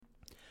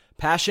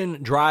Passion,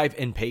 drive,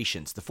 and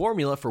patience. The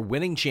formula for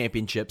winning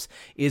championships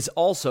is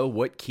also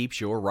what keeps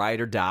your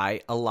ride or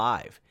die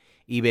alive.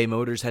 eBay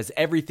Motors has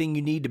everything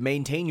you need to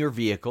maintain your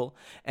vehicle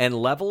and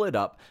level it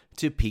up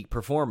to peak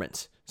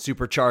performance.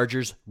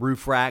 Superchargers,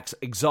 roof racks,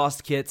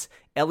 exhaust kits,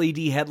 LED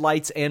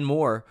headlights, and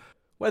more.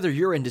 Whether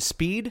you're into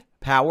speed,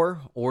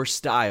 power, or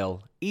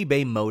style,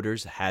 eBay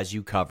Motors has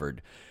you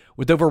covered.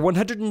 With over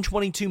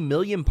 122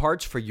 million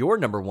parts for your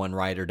number one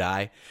ride or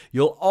die,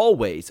 you'll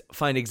always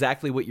find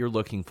exactly what you're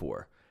looking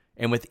for.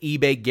 And with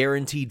eBay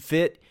Guaranteed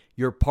Fit,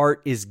 your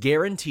part is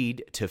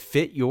guaranteed to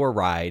fit your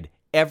ride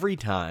every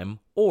time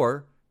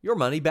or your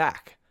money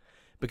back.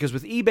 Because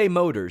with eBay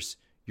Motors,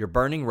 you're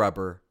burning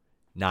rubber,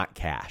 not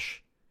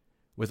cash.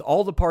 With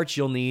all the parts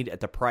you'll need at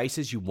the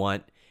prices you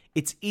want,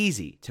 it's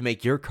easy to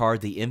make your car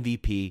the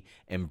MVP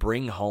and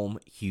bring home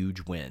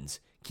huge wins.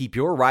 Keep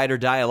your ride or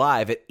die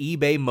alive at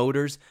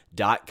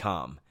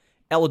ebaymotors.com.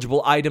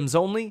 Eligible items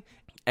only.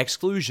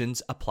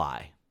 Exclusions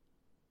apply.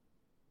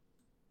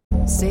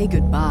 Say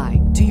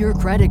goodbye to your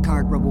credit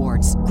card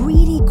rewards.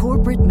 Greedy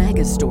corporate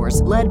mega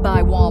stores, led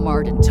by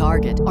Walmart and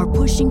Target, are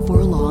pushing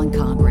for a law in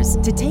Congress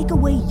to take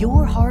away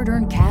your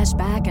hard-earned cash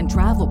back and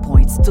travel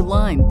points to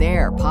line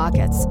their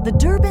pockets. The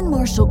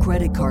Durbin-Marshall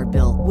credit card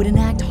bill would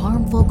enact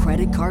harmful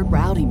credit card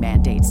routing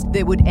mandates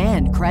that would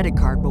end credit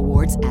card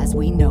rewards as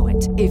we know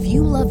it. If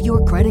you love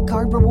your credit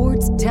card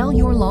rewards, tell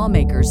your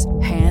lawmakers,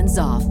 hands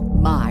off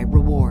my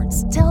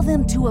rewards. Tell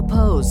them to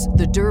oppose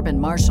the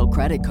Durbin-Marshall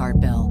credit card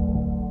bill.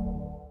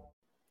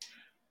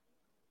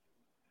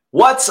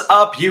 What's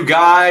up, you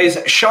guys?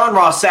 Sean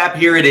Ross Sapp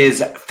here. It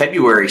is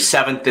February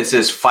 7th. This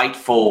is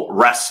Fightful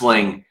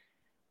Wrestling.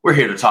 We're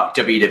here to talk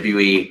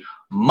WWE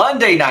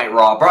Monday Night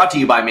Raw, brought to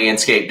you by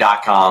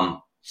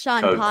Manscaped.com.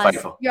 Sean, Code pause.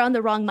 Fightful. You're on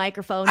the wrong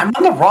microphone. I'm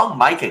on the wrong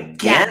mic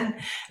again?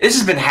 Yeah. This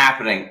has been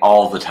happening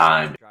all the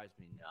time. It drives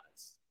me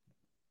nuts.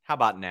 How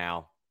about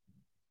now?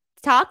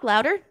 Talk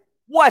louder.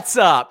 What's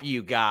up,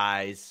 you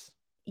guys?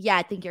 Yeah,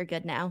 I think you're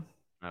good now.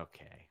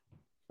 Okay.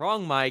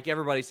 Wrong mic.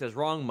 Everybody says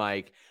wrong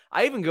mic.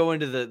 I even go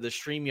into the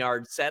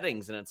StreamYard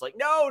settings, and it's like,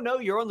 no,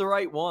 you're on the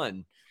right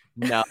one.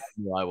 No,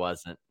 I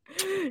wasn't.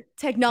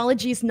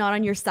 Technology's not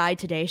on your side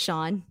today,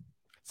 Sean.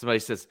 Somebody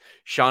says,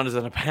 Sean is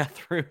in a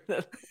bathroom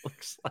that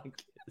looks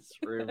like his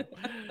room.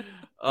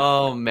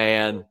 Oh,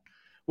 man.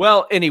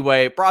 Well,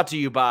 anyway, brought to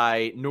you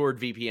by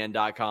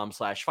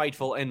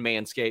NordVPN.com/Fightful and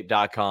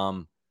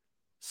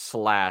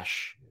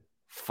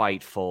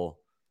Manscaped.com/Fightful.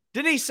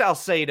 Denise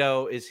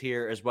Salcedo is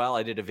here as well.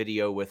 I did a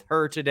video with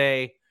her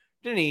today.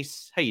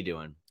 Denise, how you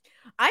doing?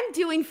 I'm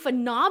doing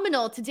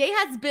phenomenal. Today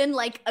has been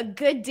like a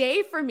good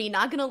day for me,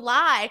 not gonna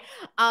lie.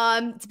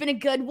 It's been a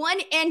good one.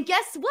 And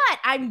guess what?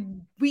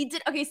 We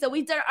did our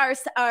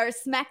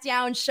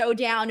SmackDown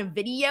Showdown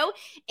video,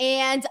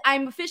 and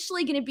I'm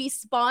officially gonna be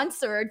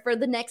sponsored for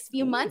the next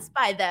few months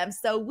by them.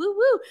 So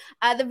woo.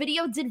 The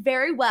video did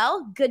very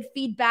well, good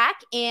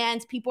feedback,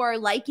 and people are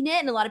liking it,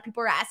 and a lot of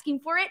people are asking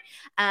for it.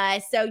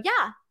 So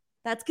yeah,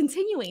 that's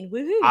continuing.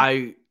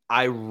 Woohoo.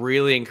 I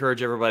really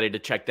encourage everybody to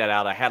check that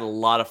out. I had a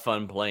lot of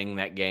fun playing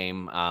that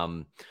game.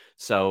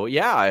 So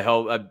yeah, I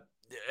hope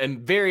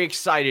I'm very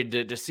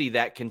excited to see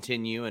that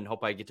continue, and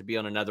hope I get to be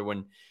on another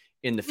one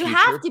in the future. You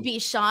have to be,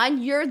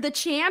 Sean. You're the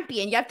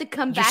champion. You have to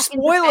come back.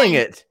 You're spoiling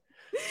it.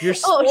 You're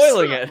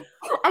spoiling it.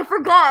 I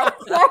forgot.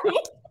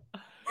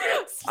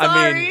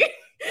 Sorry.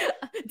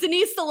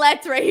 Denise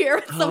Select right here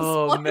with some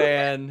spoilers.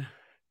 Man.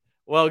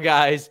 Well,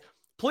 guys,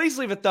 please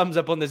leave a thumbs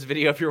up on this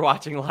video if you're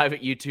watching live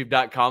at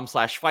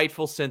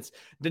youtube.com/Fightful, since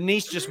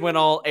Denise just went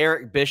all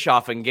Eric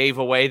Bischoff and gave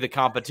away the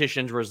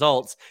competition's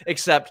results,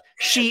 except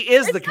she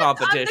is the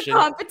competition.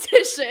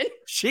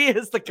 She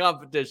is the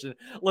competition.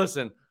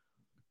 Listen,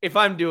 if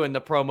I'm doing the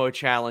promo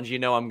challenge, you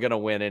know I'm going to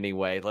win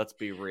anyway. Let's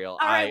be real.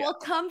 All right, well,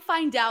 come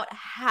find out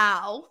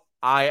how.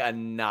 I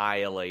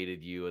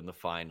annihilated you in the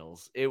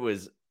finals. It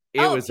was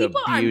abusive.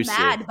 People are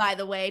mad, by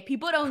the way.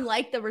 People don't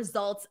like the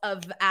results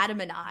of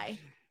Adam and I.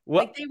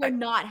 Well, like, they were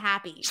not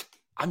happy.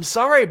 I'm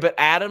sorry, but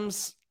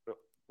Adam's,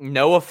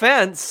 no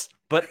offense,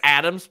 but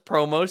Adam's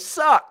promo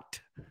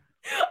sucked.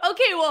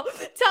 Okay, well,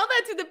 tell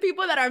that to the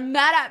people that are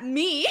mad at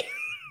me.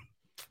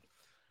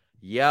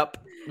 Yep.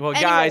 Well,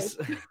 guys,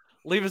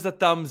 leave us a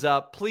thumbs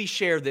up. Please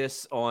share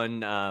this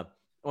on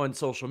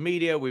social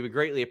media. We would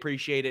greatly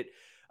appreciate it.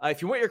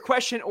 If you want your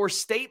question or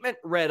statement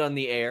read on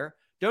the air,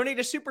 donate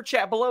a super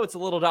chat below. It's a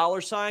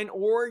little $sign,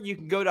 or you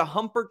can go to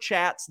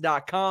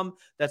humperchats.com.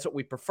 That's what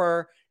we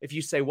prefer. If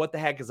you say, what the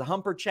heck is a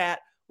humper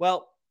chat?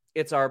 Well,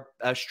 it's our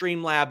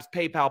Streamlabs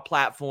PayPal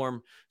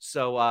platform.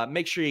 So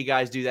make sure you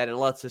guys do that. It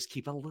lets us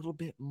keep a little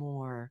bit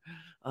more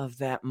of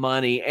that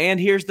money. And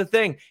here's the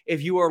thing.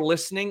 If you are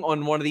listening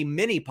on one of the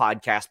many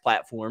podcast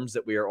platforms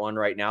that we are on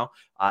right now,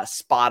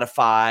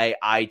 Spotify,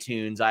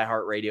 iTunes,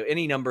 iHeartRadio,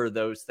 any number of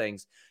those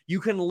things, you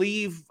can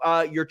leave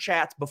your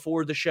chats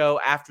before the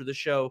show, after the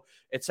show,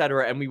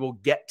 etc., and we will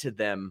get to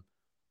them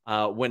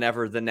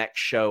whenever the next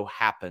show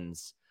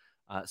happens.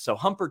 So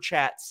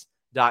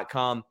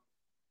humperchats.com.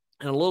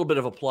 And a little bit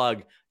of a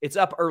plug, it's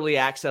up early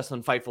access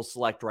on Fightful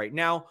Select right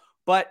now.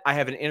 But I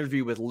have an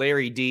interview with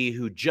Larry D,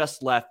 who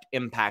just left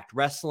Impact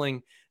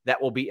Wrestling.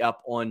 That will be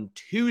up on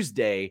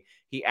Tuesday.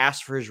 He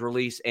asked for his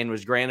release and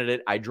was granted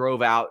it. I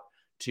drove out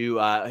to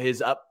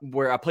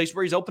a place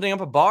where he's opening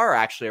up a bar,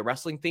 actually, a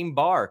wrestling themed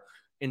bar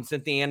in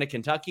Cynthiana,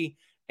 Kentucky.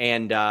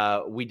 And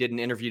we did an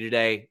interview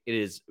today. It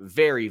is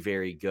very,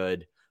 very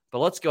good. But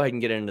let's go ahead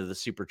and get into the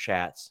super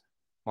chats.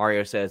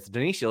 Mario says,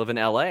 Denise, you live in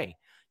LA.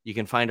 You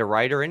can find a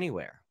writer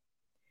anywhere.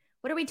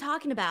 What are we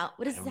talking about?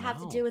 What does this have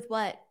to do with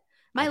what?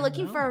 Am I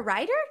looking for a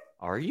writer?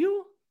 Are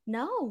you?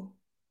 No.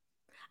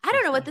 I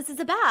don't know what this is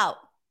about.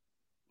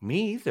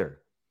 Me either.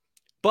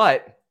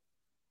 But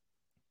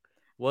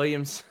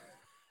Williams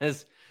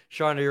says,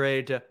 Sean, are you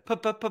ready to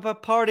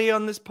party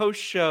on this post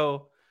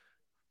show?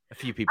 A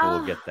few people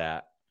will get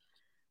that.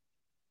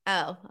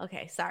 Oh,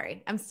 okay.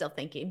 Sorry. I'm still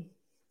thinking.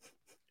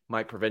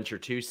 Mike Preventure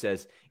 2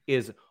 says,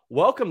 is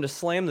welcome to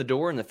slam the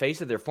door in the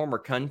face of their former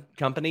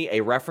company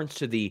a reference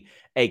to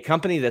a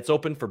company that's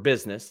open for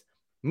business,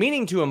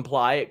 meaning to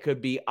imply it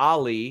could be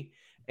Ali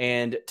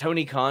and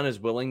Tony Khan is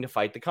willing to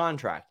fight the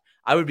contract.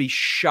 I would be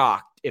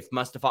shocked if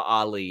Mustafa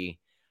Ali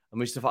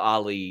was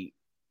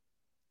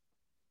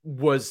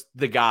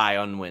the guy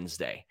on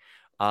Wednesday.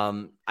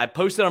 I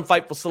posted on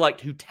Fightful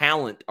Select who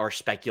Talent are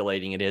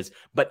speculating it is,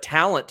 but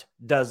Talent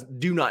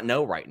do not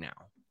know right now.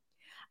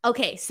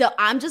 Okay, so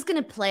I'm just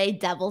going to play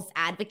devil's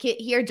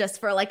advocate here just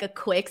for like a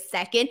quick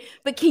second.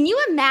 But can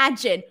you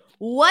imagine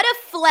what a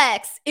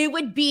flex it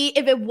would be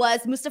if it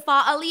was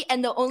Mustafa Ali?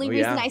 And the only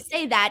reason I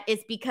say that is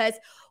because,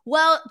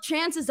 well,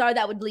 chances are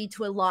that would lead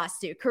to a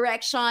lawsuit.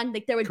 Correct, Sean?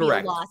 Like there would be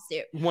a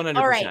lawsuit. 100%.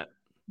 All right.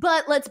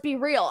 But let's be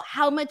real.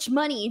 How much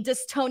money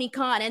does Tony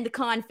Khan and the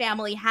Khan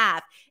family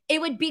have? It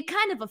would be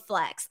kind of a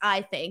flex,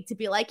 I think, to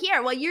be like,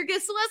 here, well, you're going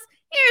to sue us.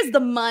 Here's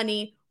the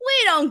money. We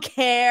don't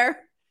care.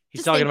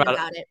 He's talking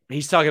about it.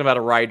 He's talking about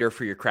a writer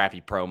for your crappy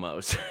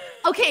promos.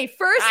 Okay,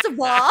 first of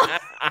all,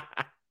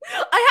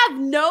 I have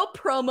no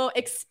promo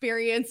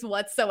experience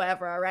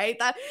whatsoever, all right?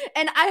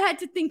 And I had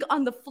to think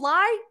on the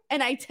fly,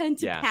 and I tend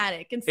to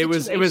panic in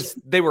situations.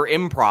 They were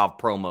improv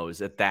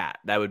promos at that.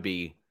 That would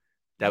be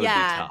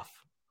tough.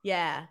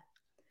 Yeah.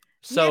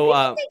 So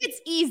I think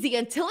it's easy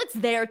until it's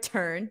their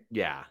turn.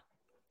 Yeah.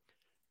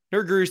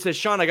 Nerd Guru says,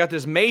 Sean, I got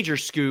this major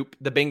scoop.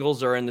 The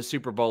Bengals are in the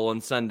Super Bowl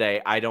on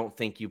Sunday. I don't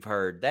think you've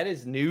heard. That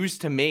is news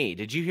to me.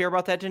 Did you hear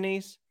about that,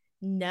 Denise?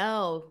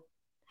 No.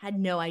 Had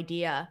no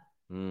idea.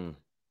 Mm.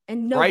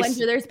 And no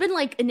wonder there's been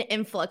like an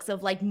influx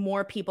of like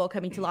more people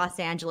coming to Los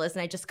Angeles,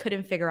 and I just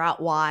couldn't figure out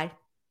why.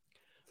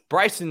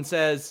 Bryson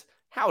says,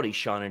 howdy,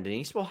 Sean and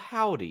Denise. Well,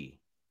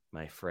 howdy,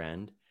 my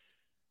friend.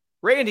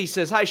 Randy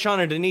says, hi, Sean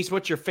and Denise.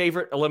 What's your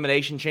favorite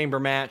Elimination Chamber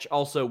match?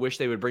 Also, wish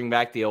they would bring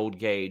back the old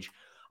cage.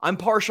 I'm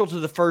partial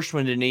to the first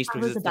one, Denise. I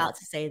was about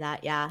to say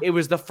that, yeah. It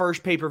was the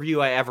first pay-per-view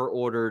I ever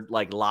ordered,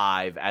 like,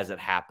 live as it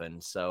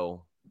happened,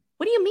 so.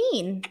 What do you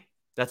mean?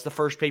 That's the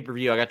first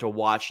pay-per-view I got to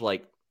watch,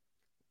 like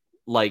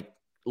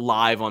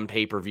live on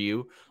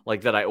pay-per-view,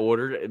 like, that I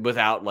ordered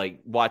without, like,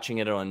 watching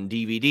it on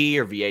DVD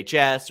or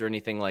VHS or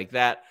anything like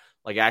that.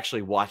 Like, I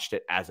actually watched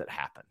it as it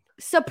happened.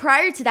 So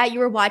prior to that, you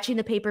were watching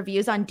the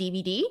pay-per-views on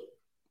DVD?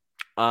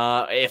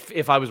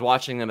 If I was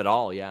watching them at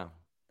all, yeah.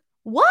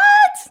 What?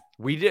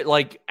 We did,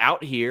 like,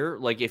 out here,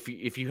 like, if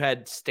you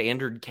had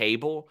standard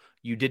cable,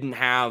 you didn't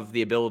have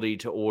the ability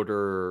to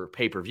order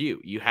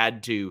pay-per-view. You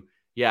had to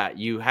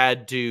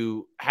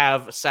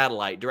have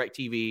satellite,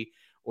 DirecTV,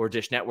 or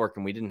Dish Network,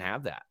 and we didn't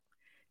have that.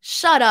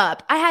 Shut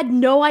up. I had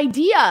no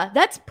idea.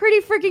 That's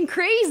pretty freaking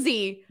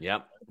crazy.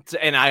 Yep.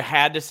 And I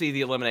had to see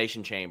the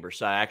Elimination Chamber,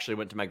 so I actually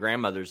went to my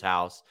grandmother's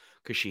house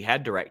because she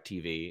had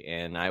DirecTV,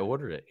 and I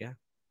ordered it, yeah.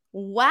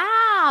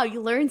 Wow,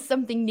 you learn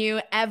something new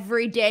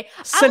every day.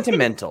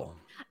 Sentimental.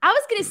 I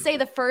was going to say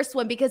the first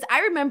one because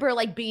I remember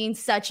like being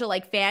such a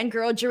like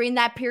fangirl during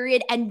that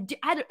period. And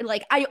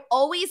I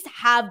always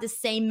have the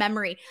same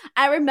memory.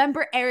 I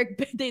remember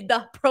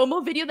the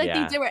promo video that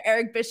they did where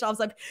Eric Bischoff's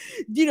like,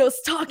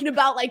 talking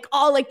about like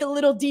all like the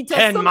little details.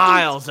 10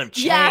 miles of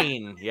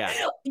chain. Yeah,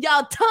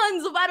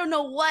 tons of I don't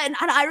know what.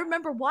 And I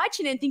remember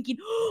watching it and thinking,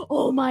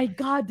 oh my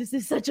God, this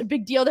is such a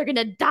big deal. They're going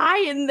to die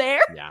in there.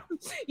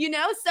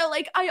 Yeah. So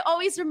like I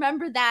always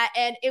remember that.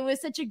 And it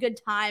was such a good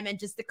time. And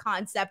just the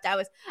concept, I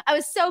was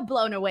so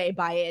blown away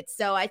by it.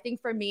 So I think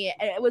for me,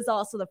 it was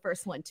also the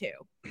first one too.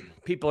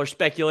 People are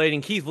speculating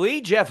Keith Lee,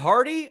 Jeff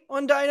Hardy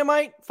on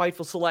Dynamite.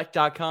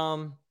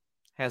 FightfulSelect.com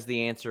has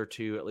the answer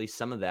to at least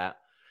some of that.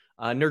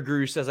 Nerd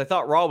Guru says, I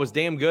thought Raw was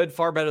damn good,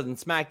 far better than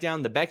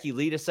SmackDown. The Becky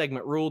Lita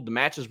segment ruled. The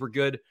matches were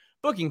good,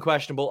 booking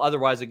questionable,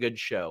 otherwise a good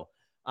show.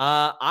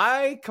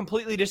 I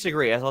completely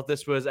disagree. I thought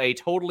this was a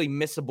totally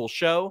missable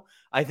show.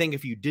 I think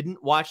if you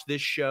didn't watch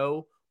this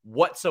show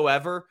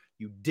whatsoever,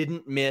 you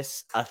didn't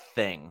miss a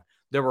thing.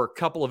 There were a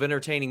couple of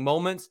entertaining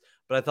moments,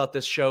 but I thought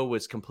this show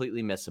was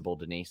completely missable,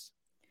 Denise.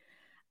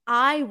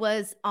 I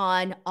was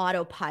on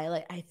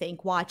autopilot, I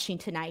think, watching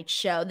tonight's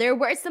show. There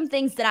were some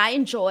things that I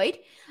enjoyed.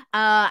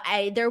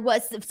 There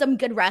was some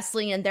good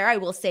wrestling in there, I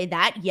will say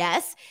that,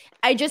 yes.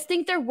 I just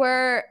think there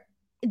was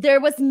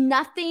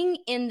nothing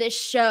in this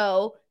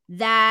show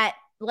that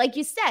like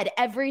you said,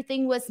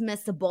 everything was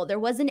missable. There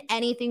wasn't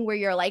anything where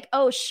you're like,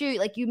 oh, shoot,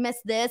 like you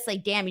missed this.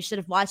 Like, damn, you should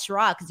have watched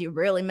Raw because you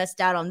really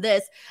missed out on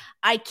this.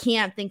 I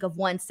can't think of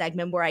one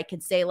segment where I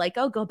could say like,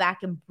 oh, go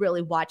back and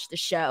really watch the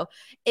show.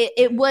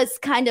 It was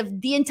kind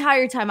of the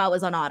entire time I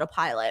was on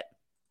autopilot.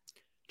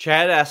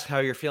 Chad asked how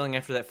you're feeling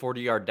after that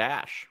 40-yard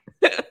dash.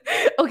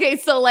 Okay,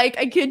 so like,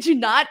 I kid you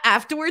not,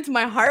 afterwards,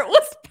 my heart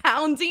was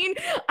pounding.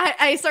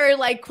 I started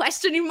like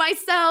questioning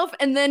myself.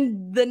 And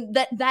then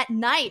that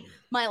night,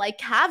 my like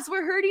calves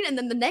were hurting. And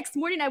then the next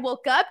morning I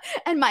woke up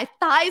and my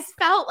thighs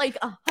felt like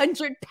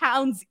 100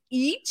 pounds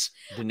each.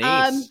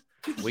 Denise,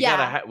 we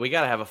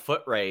gotta have a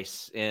foot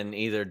race in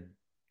either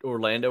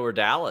Orlando or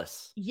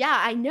Dallas. Yeah,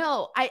 I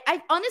know.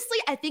 I honestly,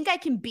 I think I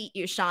can beat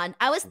you, Sean.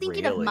 I was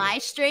thinking of my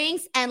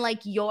strengths and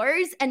like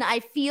yours, and I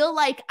feel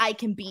like I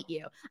can beat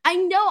you. I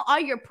know all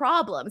your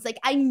problems. Like,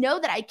 I know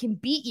that I can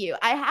beat you.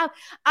 I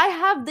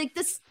have like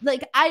this,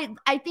 like,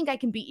 I think I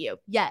can beat you.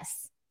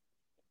 Yes.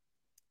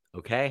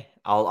 Okay.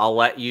 I'll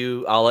let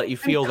you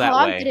feel that way.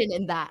 I'm confident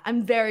in that.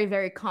 I'm very,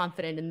 very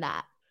confident in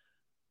that.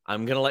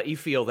 I'm going to let you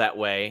feel that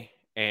way,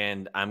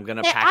 and I'm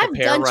going to pack a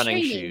pair of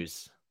running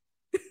shoes.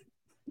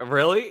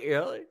 Really?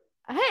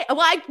 Hey,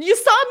 well, you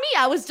saw me.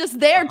 I was just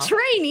there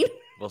training.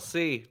 We'll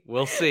see.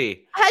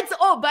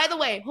 By the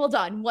way, hold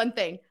on. One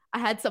thing. I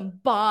had some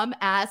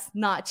bomb-ass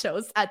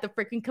nachos at the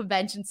freaking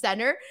convention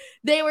center.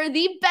 They were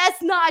the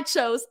best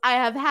nachos I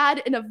have had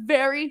in a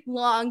very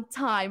long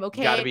time,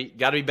 okay?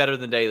 Gotta be better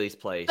than Daly's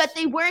place. But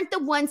they weren't the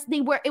ones,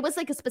 it was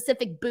like a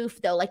specific booth,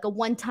 though, like a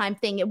one-time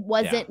thing. It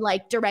wasn't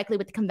like directly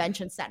with the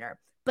convention center,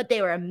 but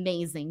they were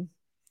amazing.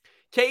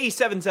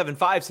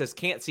 KE775 says,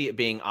 can't see it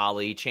being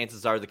Ali.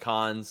 Chances are the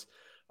Khans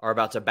are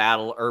about to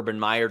battle Urban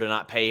Meyer to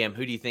not pay him.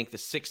 Who do you think the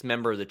sixth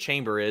member of the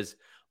chamber is,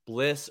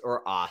 Bliss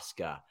or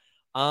Asuka?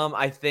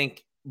 I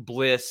think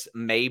Bliss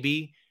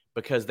maybe,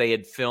 because they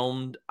had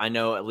filmed, I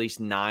know, at least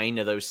 9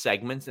 of those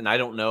segments, and I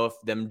don't know if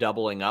them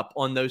doubling up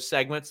on those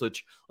segments,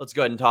 which let's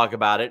go ahead and talk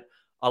about it.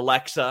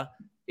 Alexa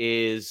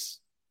is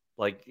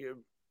like,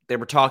 they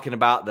were talking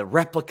about the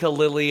replica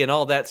Lily and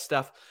all that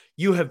stuff.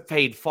 You have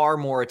paid far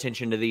more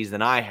attention to these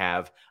than I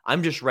have.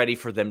 I'm just ready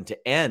for them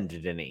to end,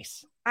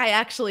 Denise. I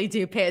actually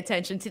do pay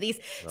attention to these.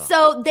 Oh.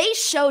 So they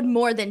showed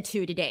more than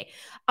 2 today.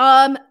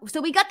 So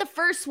we got the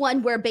first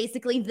one where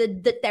basically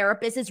the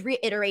therapist is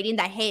reiterating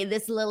that, hey,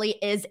 this Lily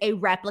is a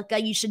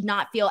replica. You should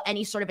not feel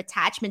any sort of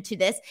attachment to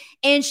this.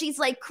 And she's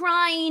like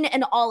crying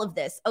and all of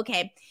this.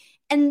 Okay.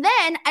 And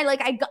then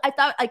I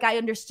thought like I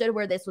understood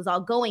where this was all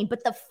going,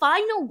 but the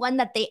final one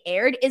that they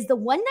aired is the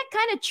one that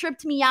kind of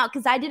tripped me out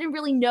because I didn't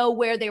really know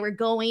where they were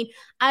going.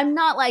 I'm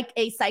not like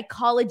a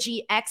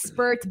psychology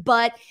expert,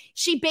 but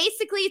she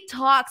basically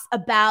talks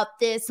about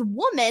this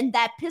woman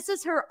that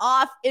pisses her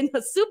off in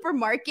a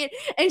supermarket,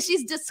 and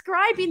she's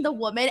describing the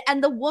woman,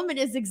 and the woman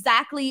is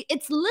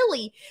it's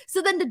Lily.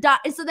 So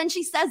then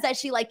she says that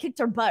she like kicked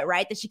her butt,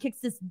 right? That she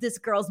kicks this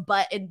girl's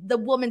butt and the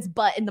woman's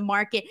butt in the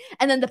market,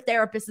 and then the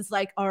therapist is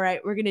like, all right,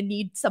 we're going to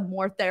need some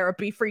more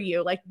therapy for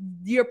you. Like,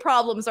 your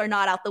problems are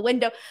not out the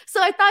window.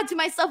 So I thought to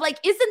myself, like,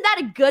 isn't that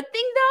a good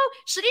thing though?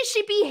 Shouldn't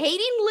she be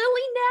hating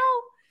Lily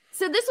now?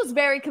 So this was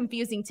very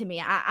confusing to me.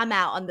 I'm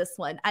out on this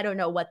one. I don't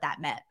know what that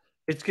meant.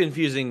 It's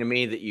confusing to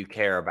me that you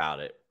care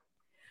about it.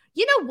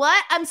 You know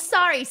what? I'm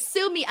sorry.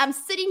 Sue me. I'm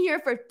sitting here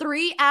for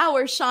 3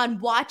 hours, Sean,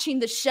 watching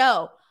the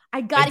show.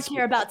 I got to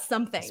care about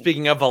something.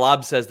 Speaking of,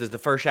 Valab says, does the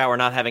first hour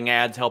not having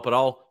ads help at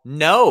all?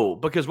 No,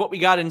 because what we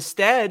got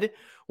instead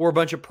were a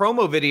bunch of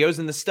promo videos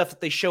and the stuff that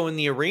they show in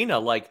the arena.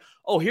 Like,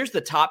 oh, here's the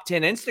top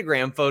 10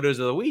 Instagram photos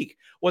of the week.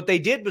 What they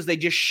did was they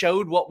just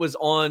showed what was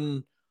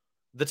on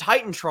the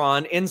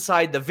Titantron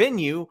inside the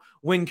venue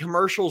when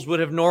commercials would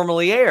have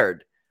normally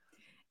aired.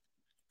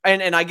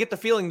 And I get the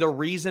feeling the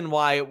reason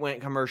why it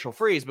went commercial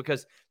free is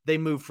because they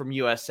moved from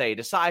USA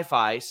to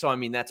Sci-Fi. So, I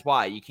mean, that's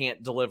why you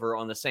can't deliver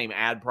on the same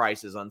ad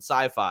prices on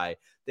Sci-Fi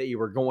that you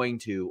were going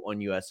to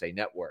on USA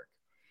Network.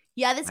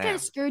 Yeah, this kind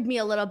of screwed me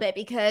a little bit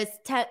because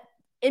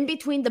in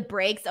between the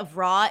breaks of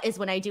Raw is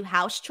when I do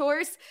house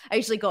chores. I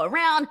usually go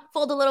around,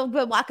 fold a little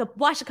bit,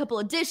 wash a couple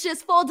of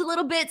dishes, fold a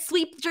little bit,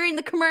 sweep during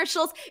the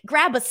commercials,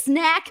 grab a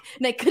snack,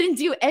 and I couldn't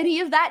do any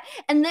of that.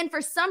 And then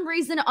for some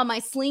reason on my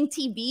Sling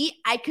TV,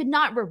 I could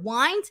not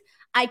rewind,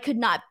 I could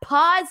not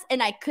pause,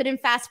 and I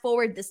couldn't fast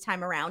forward this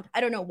time around.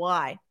 I don't know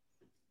why.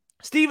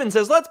 Steven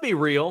says, let's be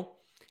real.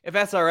 If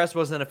SRS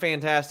wasn't a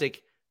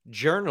fantastic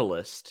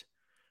journalist,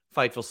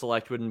 Fightful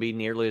Select wouldn't be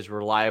nearly as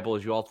reliable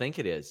as you all think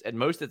it is. At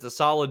most, it's a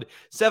solid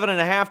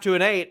 7.5 to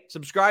an 8.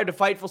 Subscribe to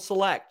Fightful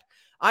Select.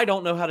 I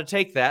don't know how to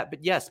take that,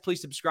 but yes,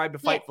 please subscribe to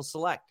Fightful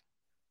Select.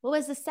 What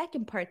was the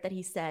second part that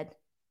he said?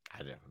 I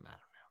don't know.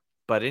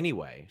 But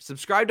anyway,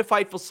 subscribe to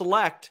Fightful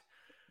Select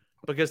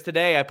because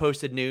today I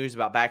posted news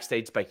about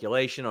backstage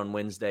speculation on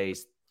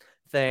Wednesday's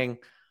thing.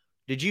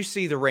 Did you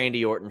see the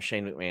Randy Orton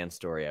Shane McMahon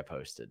story I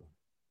posted?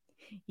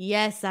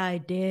 Yes, I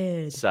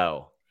did.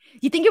 So,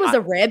 you think it was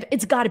a rib?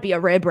 It's got to be a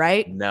rib,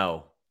 right?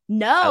 No.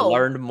 I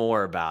learned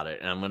more about it,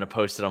 and I'm going to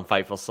post it on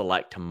Fightful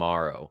Select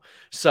tomorrow.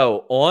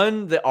 So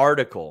on the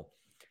article,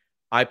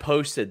 I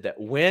posted that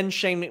when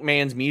Shane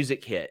McMahon's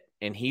music hit,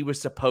 and he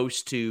was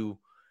supposed to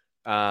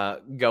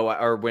go,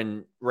 or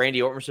when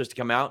Randy Orton was supposed to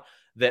come out,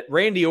 that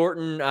Randy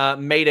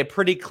Orton made a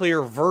pretty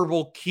clear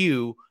verbal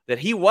cue that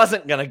he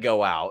wasn't going to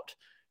go out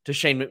to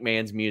Shane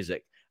McMahon's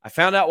music. I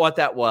found out what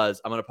that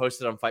was. I'm going to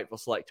post it on Fightful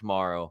Select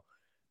tomorrow.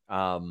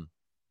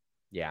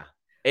 Yeah,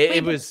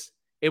 it was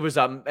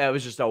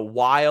just a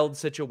wild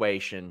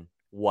situation.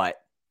 What?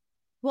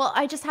 Well,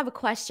 I just have a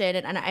question,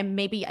 and I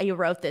maybe you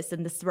wrote this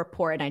in this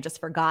report and I just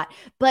forgot.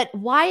 But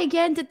why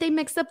again did they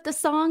mix up the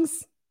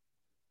songs?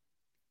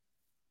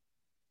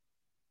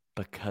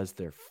 Because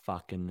they're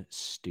fucking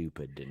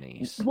stupid,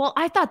 Denise. Well,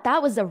 I thought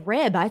that was a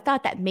rib. I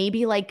thought that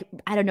maybe like,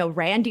 I don't know,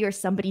 Randy or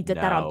somebody did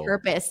that on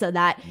purpose so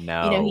that, he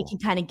can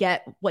kind of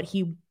get what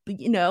he,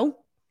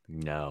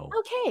 No.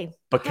 Okay.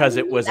 Because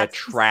it was a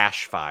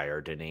trash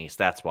fire, Denise.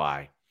 That's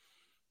why.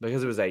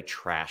 Because it was a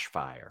trash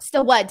fire.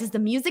 So what? Does the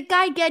music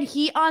guy get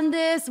heat on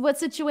this? What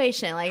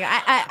situation? Like,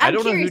 I'm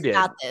don't curious know who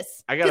about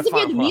this. I gotta Because if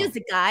you're the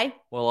music guy.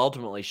 Well,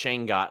 ultimately,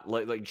 Shane got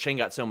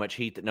so much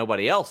heat that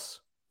nobody else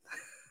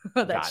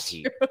got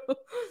heat. True.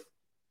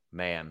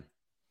 Man.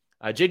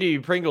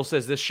 JD Pringle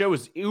says, this show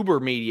is uber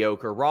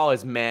mediocre. Raw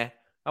is meh.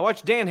 I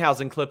watched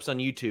Danhausen clips on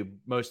YouTube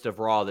most of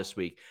Raw this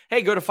week.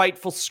 Hey, go to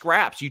Fightful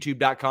Scraps,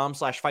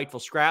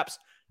 youtube.com/Fightful Scraps.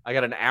 I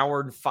got an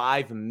hour and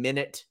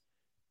 5-minute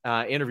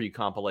interview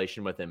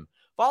compilation with him.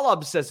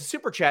 Follow-up says, a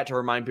super chat to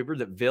remind people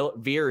that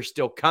Veer is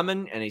still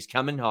coming, and he's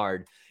coming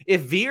hard.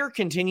 If Veer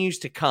continues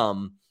to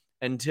come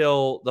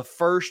until the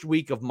first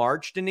week of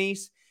March,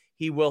 Denise,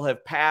 he will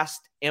have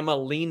passed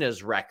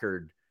Emelina's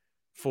record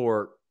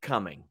for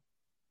coming.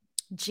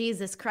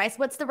 Jesus Christ.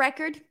 What's the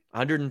record?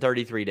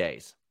 133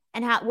 days.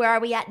 And where are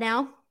we at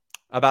now?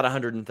 About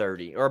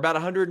 130 or about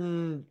 100.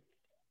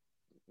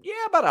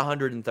 About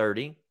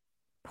 130.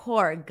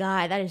 Poor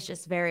guy. That is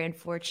just very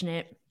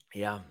unfortunate.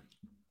 Yeah.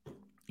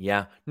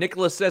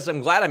 Nicholas says, I'm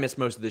glad I missed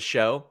most of this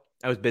show.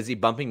 I was busy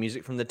bumping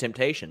music from the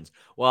Temptations.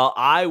 Well,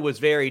 I was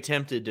very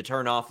tempted to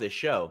turn off this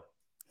show,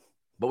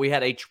 but we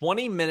had a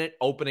 20-minute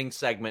opening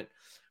segment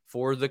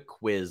for the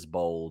Quiz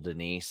Bowl,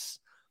 Denise.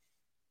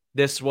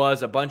 This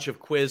was a bunch of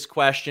quiz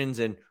questions,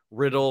 and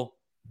Riddle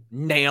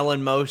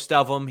nailing most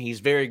of them. He's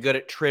very good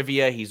at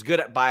trivia. He's good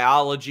at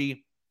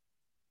biology.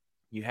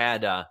 You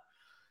had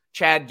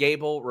Chad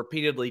Gable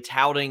repeatedly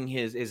touting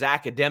his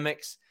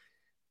academics.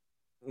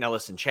 Now,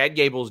 listen, Chad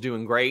Gable's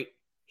doing great.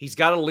 He's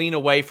got to lean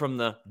away from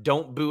the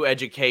don't boo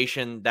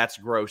education, that's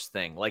gross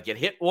thing. Like, it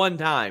hit one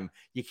time.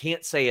 You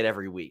can't say it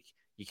every week.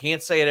 You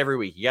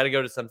got to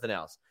go to something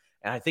else.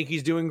 And I think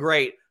he's doing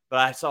great. But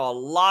I saw a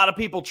lot of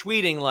people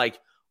tweeting like,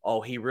 oh,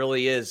 he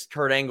really is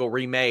Kurt Angle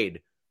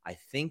remade. I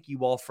think you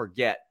all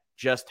forget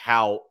just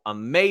how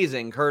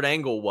amazing Kurt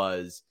Angle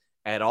was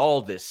at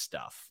all this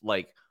stuff.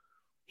 Like,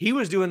 he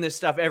was doing this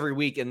stuff every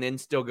week and then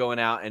still going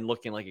out and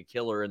looking like a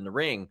killer in the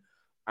ring.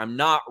 I'm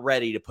not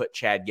ready to put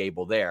Chad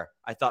Gable there.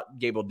 I thought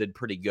Gable did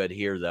pretty good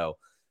here, though.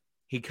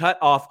 He cut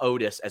off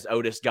Otis as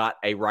Otis got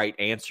a right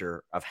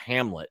answer of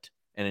Hamlet,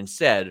 and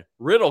instead,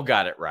 Riddle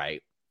got it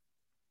right.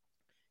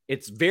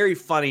 It's very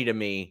funny to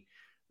me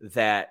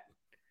that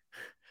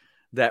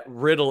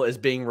Riddle is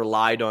being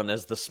relied on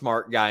as the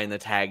smart guy in the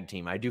tag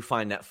team. I do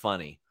find that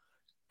funny.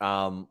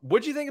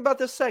 What do you think about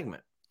this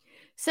segment?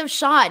 So,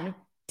 Sean,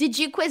 did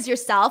you quiz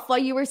yourself while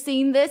you were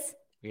seeing this?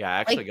 Yeah, I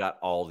actually got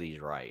all these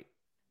right.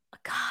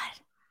 God,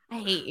 I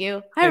hate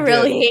you. I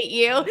really hate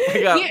you.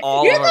 I got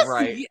all of them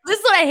right. This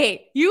is what I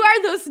hate. You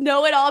are those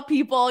know-it-all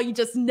people. You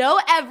just know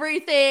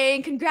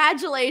everything.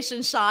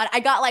 Congratulations, Sean.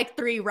 I got like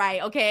 3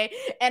 right, okay?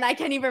 And I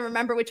can't even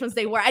remember which ones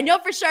they were. I know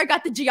for sure I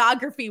got the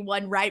geography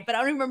one right, but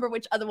I don't remember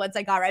which other ones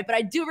I got right. But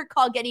I do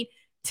recall getting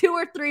 2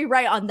 or 3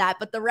 right on that,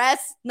 but the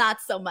rest, not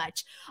so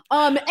much.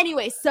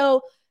 Anyway,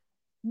 so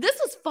this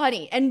was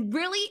funny. And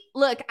really,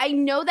 look, I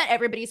know that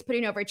everybody's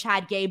putting over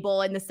Chad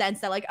Gable in the sense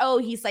that, like, oh,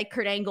 he's like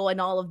Kurt Angle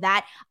and all of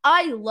that.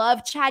 I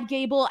love Chad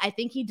Gable. I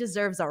think he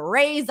deserves a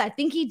raise. I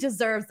think he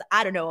deserves,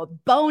 I don't know, a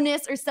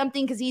bonus or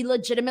something, because he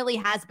legitimately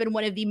has been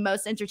one of the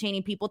most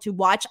entertaining people to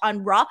watch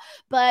on Raw.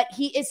 But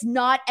he is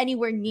not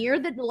anywhere near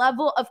the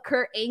level of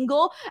Kurt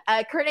Angle.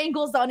 Kurt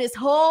Angle's on his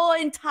whole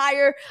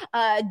entire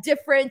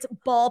different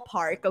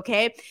ballpark,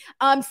 okay?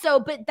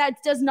 But that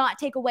does not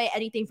take away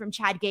anything from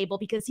Chad Gable,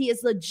 because he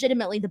is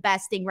legitimately the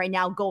best thing right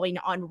now going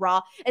on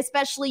Raw,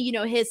 especially,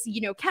 his,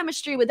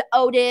 chemistry with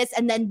Otis,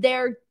 and then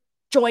their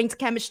joint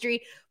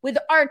chemistry with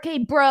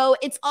RK Bro.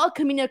 It's all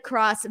coming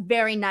across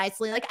very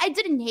nicely. Like, I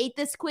didn't hate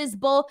this Quiz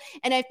Bowl,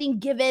 and I think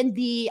given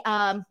the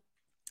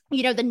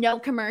the no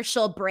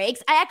commercial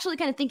breaks, I actually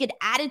kind of think it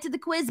added to the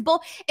Quiz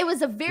Bowl. It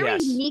was a very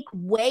unique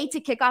way to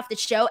kick off the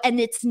show, and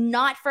it's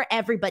not for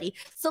everybody.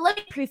 So let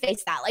me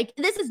preface that. Like,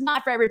 this is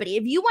not for everybody.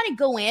 If you want to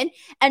go in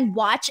and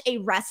watch a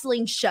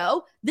wrestling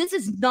show, this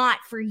is not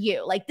for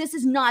you. Like, this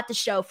is not the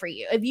show for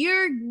you. If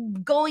you're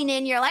going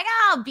in, you're like,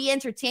 oh, I'll be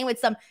entertained with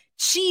some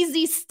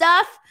cheesy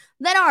stuff,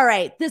 then all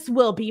right, this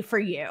will be for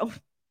you.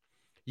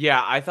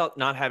 Yeah, I thought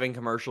not having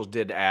commercials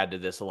did add to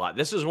this a lot.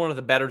 This is one of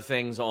the better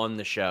things on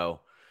the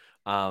show.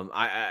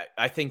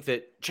 I think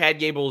that Chad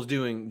Gable is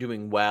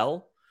doing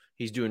well.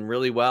 He's doing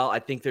really well. I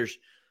think there's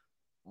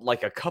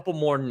like a couple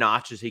more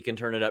notches he can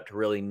turn it up to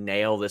really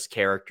nail this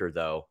character,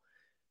 though.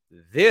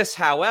 This,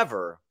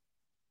 however,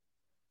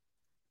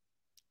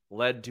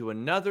 led to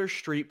another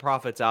Street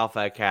Profits Alpha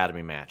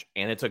Academy match,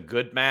 and it's a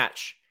good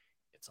match.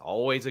 It's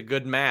always a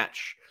good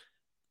match.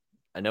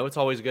 I know it's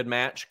always a good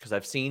match because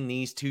I've seen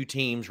these two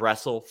teams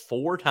wrestle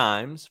 4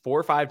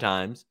 or 5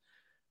 times.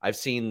 I've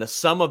seen the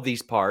sum of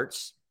these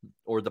parts,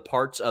 or the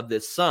parts of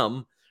this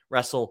sum,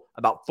 wrestle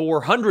about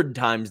 400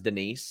 times,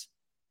 Denise.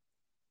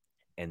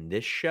 And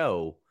this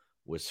show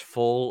was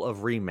full of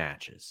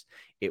rematches.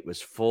 It was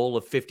full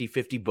of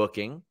 50-50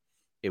 booking.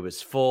 It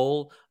was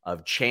full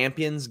of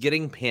champions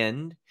getting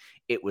pinned.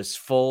 It was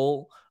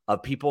full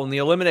of people in the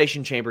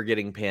Elimination Chamber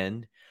getting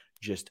pinned.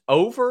 Just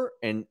over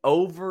and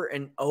over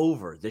and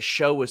over. The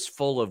show was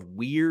full of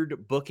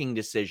weird booking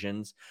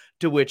decisions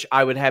to which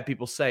I would have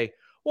people say,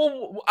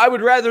 well, I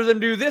would rather them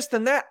do this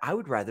than that. I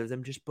would rather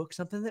them just book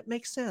something that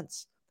makes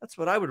sense. That's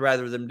what I would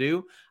rather them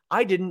do.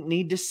 I didn't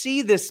need to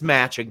see this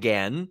match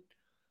again.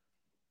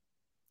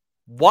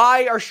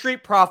 Why are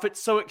Street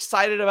Profits so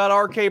excited about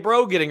RK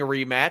Bro getting a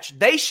rematch?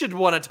 They should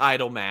want a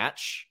title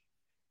match.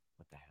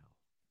 What the hell?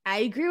 I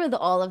agree with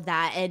all of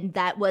that, and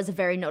that was a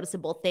very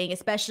noticeable thing,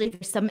 especially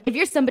if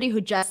you're somebody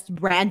who just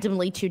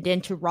randomly tuned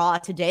into Raw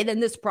today, then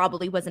this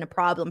probably wasn't a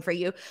problem for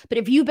you. But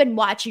if you've been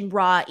watching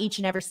Raw each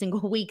and every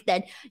single week,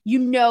 then you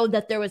know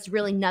that there was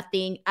really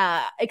nothing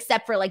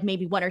except for like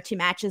maybe 1 or 2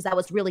 matches that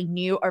was really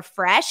new or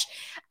fresh.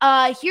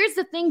 Here's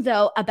the thing,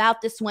 though, about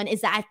this one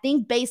is that I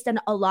think based on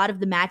a lot of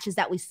the matches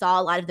that we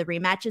saw, a lot of the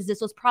rematches, this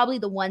was probably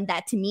the one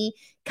that to me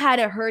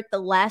kind of hurt the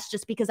less,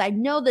 just because I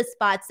know the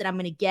spots that I'm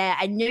going to get.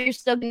 I know you're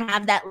still going to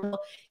have that little,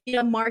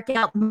 mark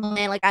out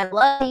moment. Like, I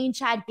love seeing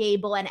Chad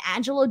Gable and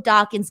Angelo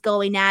Dawkins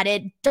going at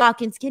it.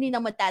 Dawkins hitting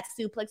them with that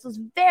suplex was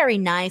very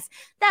nice.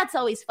 That's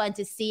always fun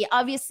to see.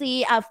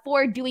 Obviously,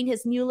 Ford doing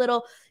his new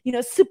little,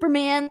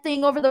 Superman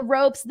thing over the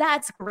ropes.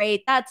 That's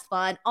great. That's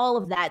fun. All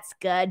of that's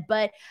good.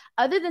 But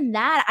other than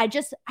that,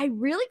 I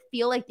really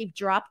feel like they've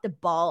dropped the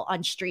ball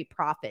on Street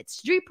Profits.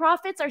 Street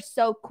Profits are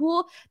so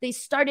cool. They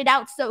started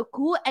out so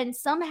cool, and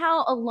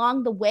somehow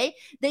along the way,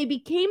 they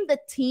became the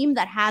team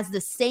that has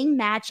the same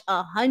match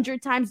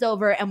 100 times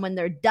over. And when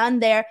they're done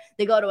there,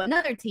 they go to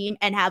another team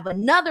and have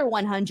another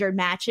 100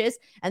 matches,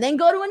 and then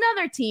go to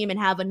another team and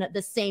have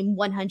the same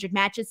 100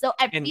 matches. So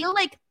I feel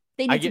like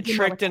I get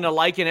tricked into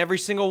liking every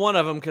single one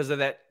of them because of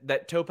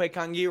that Tope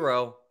con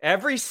Hilo.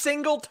 Every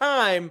single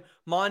time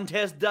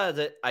Montez does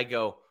it, I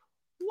go,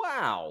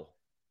 wow,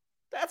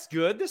 that's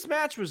good. This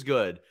match was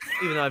good.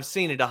 Even though I've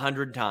seen it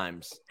 100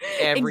 times.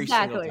 Every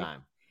single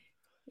time.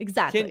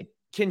 Exactly.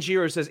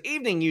 Kenjiro says,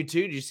 evening, you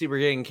two. Did you see we're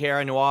getting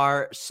Cara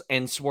Noir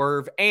and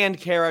Swerve and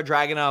Cara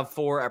Dragunov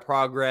 4 at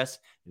Progress?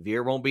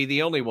 Veer won't be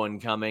the only one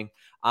coming.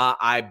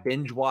 I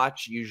binge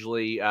watch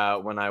usually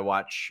when I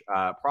watch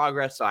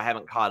Progress, so I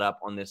haven't caught up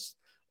on this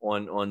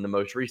on the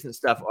most recent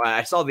stuff.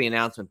 I saw the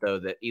announcement, though,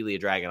 that Ilya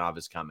Dragunov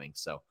is coming,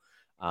 so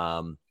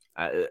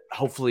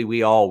hopefully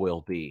we all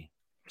will be,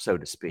 so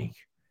to speak.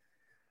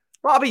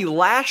 Bobby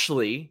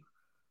Lashley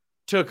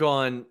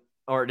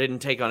didn't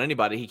take on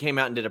anybody. He came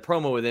out and did a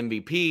promo with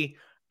MVP,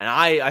 and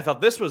I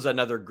thought this was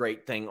another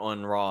great thing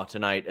on Raw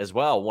tonight as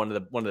well. One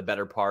of the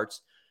better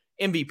parts.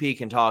 MVP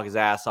can talk his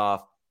ass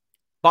off.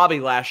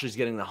 Bobby Lashley's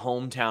getting the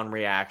hometown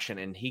reaction,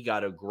 and he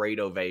got a great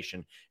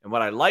ovation. And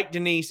what I like,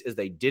 Denise, is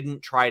they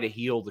didn't try to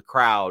heal the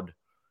crowd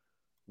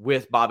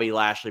with Bobby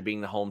Lashley being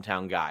the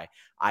hometown guy.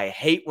 I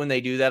hate when they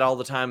do that all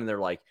the time, and they're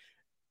like,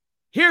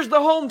 here's the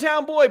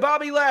hometown boy,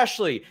 Bobby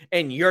Lashley,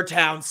 and your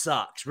town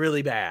sucks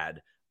really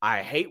bad.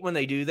 I hate when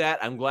they do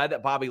that. I'm glad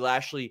that Bobby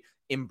Lashley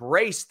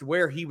embraced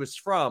where he was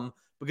from,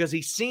 because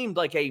he seemed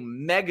like a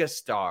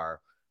megastar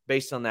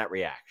based on that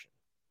reaction.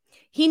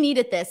 He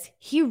needed this.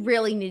 He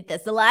really needed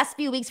this. The last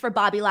few weeks for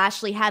Bobby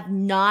Lashley have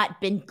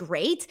not been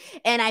great.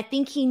 And I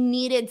think he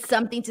needed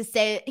something to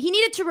say. He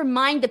needed to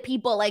remind the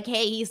people, like,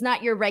 hey, he's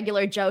not your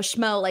regular Joe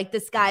Schmo. Like,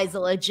 this guy's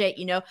a legit,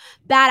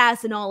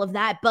 badass and all of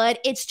that. But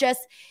it's just,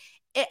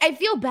 I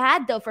feel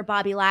bad, though, for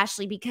Bobby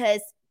Lashley,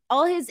 because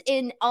all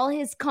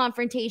his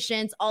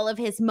confrontations, all of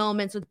his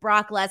moments with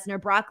Brock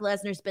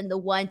Lesnar's been the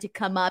one to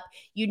come up,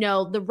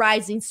 the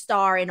rising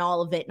star in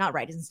all of it. Not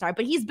rising star,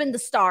 but he's been the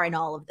star in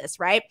all of this,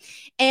 right?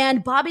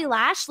 And Bobby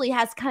Lashley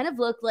has kind of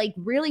looked like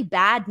really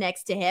bad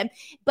next to him.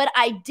 But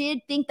I did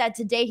think that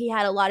today he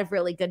had a lot of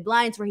really good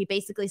lines where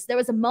there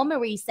was a moment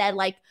where he said,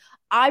 like,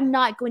 I'm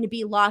not going to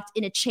be locked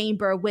in a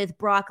chamber with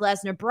Brock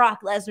Lesnar.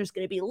 Brock Lesnar's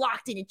going to be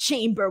locked in a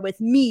chamber with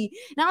me.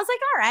 And I was like,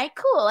 all right,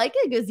 cool. Like,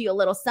 it gives you a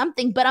little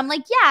something. But I'm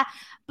like, yeah,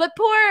 but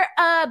poor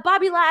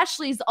Bobby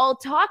Lashley's all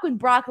talk when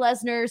Brock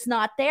Lesnar's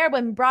not there.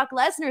 When Brock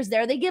Lesnar's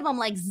there, they give him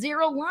like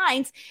 0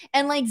 lines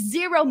and like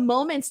 0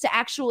 moments to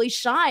actually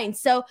shine.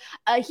 So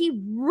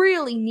he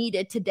really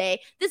needed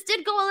today. This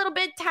did go a little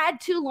bit tad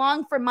too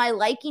long for my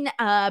liking,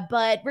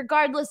 but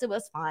regardless, it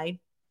was fine.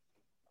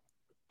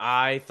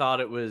 I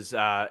thought it was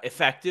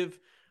effective.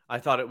 I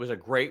thought it was a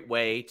great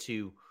way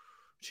to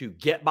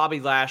get Bobby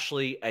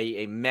Lashley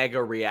a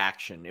mega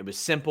reaction. It was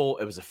simple.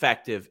 It was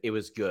effective. It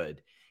was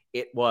good.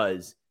 It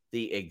was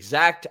the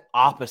exact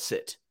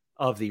opposite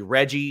of the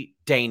Reggie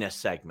Dana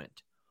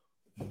segment.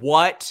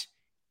 What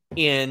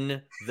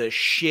in the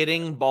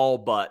shitting ball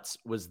butts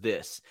was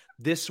this?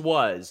 This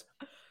was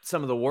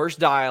some of the worst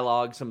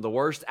dialogue, some of the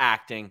worst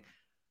acting.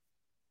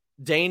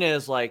 Dana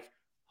is like,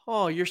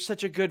 "Oh, you're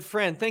such a good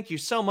friend. Thank you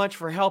so much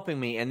for helping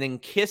me." And then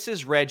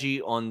kisses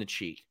Reggie on the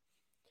cheek.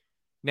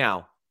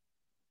 Now,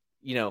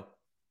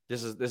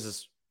 this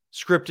is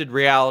scripted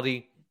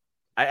reality.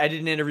 I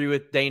did an interview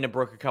with Dana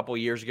Brooke a couple of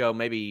years ago,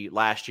 maybe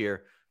last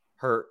year.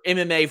 Her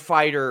MMA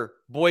fighter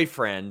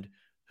boyfriend,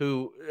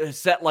 who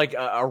set like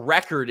a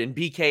record in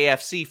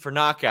BKFC for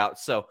knockouts.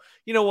 So,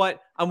 you know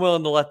what? I'm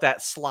willing to let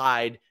that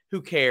slide.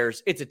 Who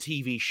cares? It's a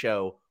TV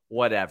show,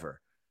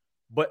 whatever.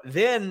 But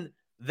then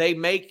they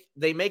make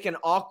an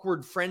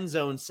awkward friend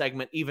zone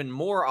segment even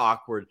more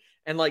awkward.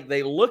 And like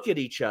they look at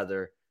each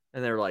other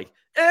and they're like,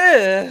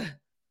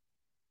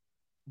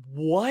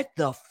 what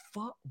the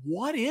fuck?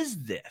 What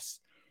is this?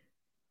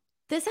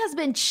 This has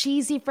been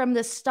cheesy from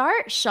the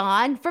start,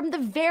 Sean. From the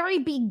very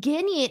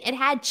beginning, it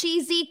had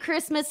cheesy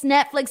Christmas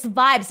Netflix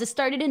vibes. It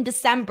started in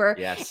December.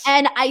 Yes.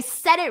 And I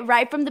said it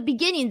right from the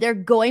beginning. They're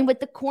going with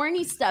the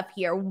corny stuff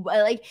here.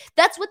 Like,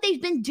 that's what they've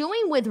been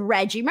doing with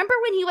Reggie. Remember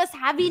when he was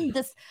having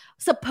this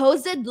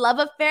supposed love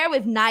affair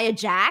with Nia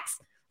Jax?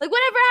 Like,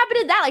 whatever happened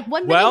to that? Like,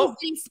 1 minute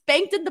he's getting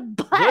spanked in the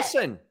butt.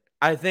 Listen,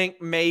 I think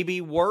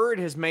maybe word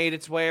has made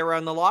its way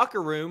around the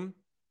locker room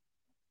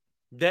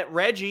that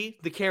Reggie,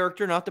 the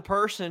character, not the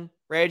person,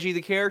 Reggie,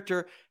 the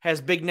character,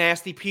 has big,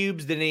 nasty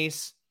pubes,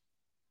 Denise.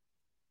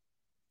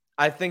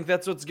 I think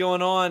that's what's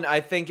going on. I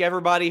think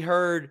everybody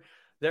heard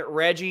that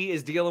Reggie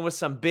is dealing with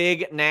some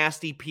big,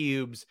 nasty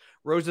pubes.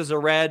 Roses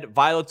are red,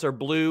 violets are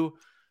blue.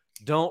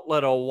 Don't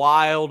let a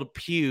wild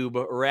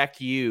pube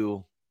wreck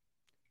you.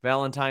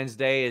 Valentine's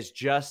Day is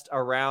just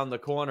around the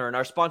corner, and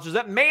our sponsors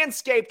at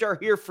Manscaped are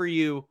here for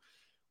you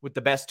with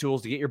the best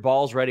tools to get your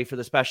balls ready for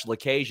the special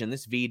occasion.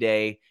 This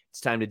V-Day, it's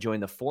time to join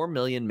the 4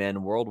 million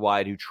men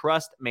worldwide who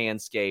trust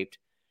Manscaped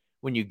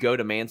when you go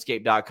to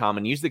manscaped.com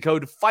and use the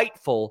code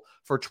FIGHTFUL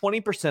for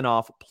 20%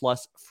 off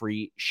plus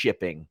free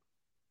shipping.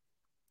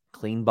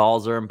 Clean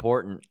balls are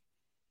important,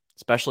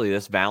 especially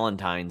this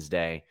Valentine's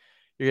Day.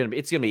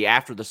 It's going to be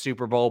after the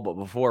Super Bowl, but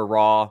before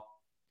Raw.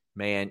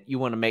 Man, you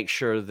want to make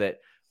sure that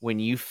when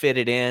you fit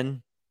it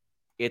in,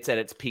 it's at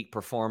its peak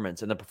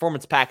performance. And the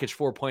Performance Package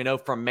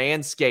 4.0 from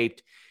Manscaped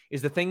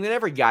is the thing that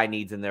every guy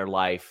needs in their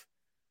life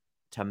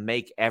to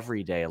make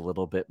every day a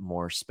little bit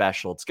more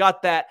special. It's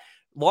got that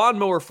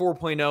Lawnmower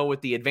 4.0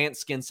 with the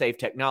advanced skin-safe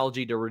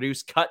technology to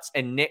reduce cuts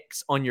and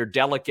nicks on your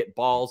delicate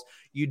balls.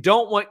 You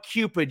don't want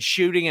Cupid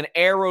shooting an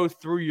arrow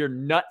through your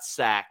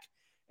nutsack,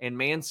 and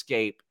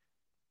Manscaped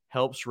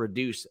helps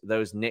reduce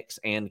those nicks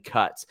and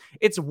cuts.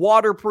 It's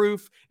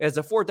waterproof. It has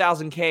a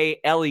 4000K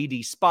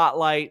LED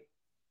spotlight.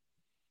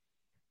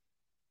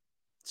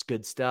 It's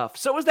good stuff.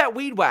 So is that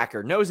Weed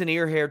Whacker nose and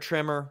ear hair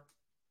trimmer.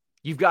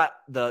 You've got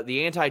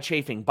the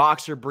anti-chafing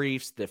boxer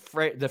briefs, the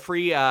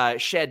free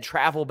shed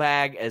travel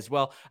bag as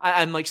well.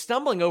 I'm like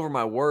stumbling over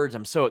my words.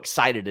 I'm so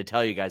excited to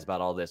tell you guys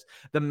about all this.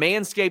 The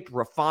Manscaped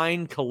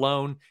Refined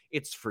Cologne.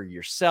 It's for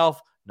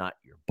yourself, not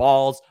your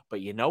balls.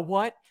 But you know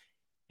what?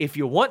 If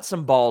you want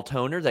some ball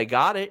toner, they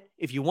got it.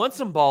 If you want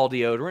some ball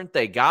deodorant,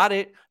 they got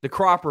it. The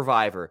Crop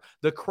Reviver,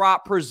 the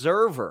Crop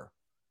Preserver.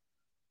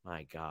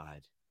 My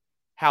God.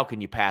 How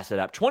can you pass it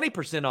up?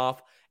 20%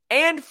 off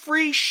and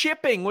free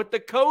shipping with the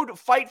code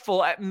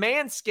FIGHTFUL at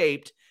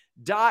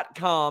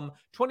manscaped.com.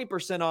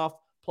 20% off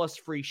plus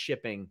free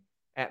shipping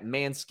at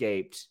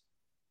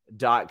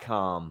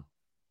manscaped.com.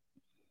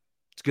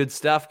 It's good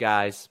stuff,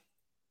 guys.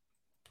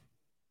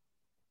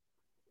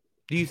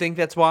 Do you think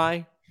that's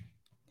why?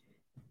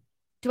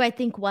 Do I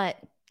think what?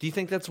 Do you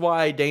think that's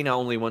why Dana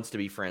only wants to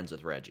be friends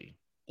with Reggie?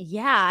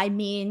 Yeah, I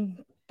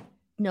mean,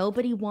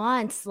 nobody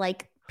wants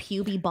like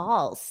puby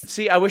balls.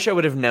 See, I wish I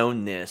would have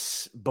known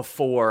this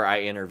before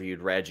I interviewed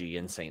Reggie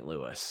in St.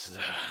 Louis.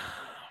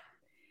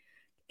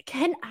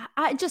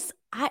 I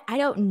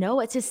don't know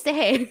what to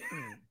say.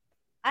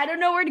 I don't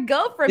know where to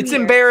go from here. It's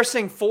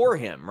embarrassing for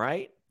him,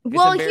 right?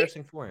 Well, it's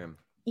embarrassing for him.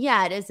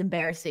 Yeah, it is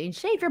embarrassing.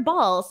 Shave your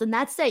balls and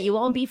that's it. You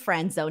won't be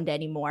friend zoned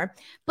anymore.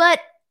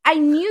 But I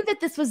knew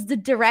that this was the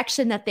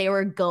direction that they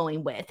were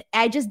going with.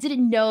 I just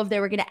didn't know if they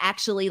were going to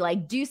actually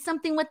like do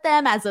something with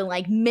them, as in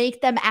like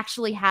make them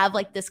actually have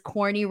like this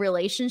corny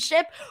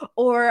relationship,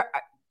 or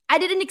I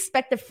didn't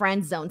expect the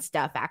friend zone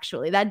stuff.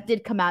 Actually, that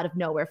did come out of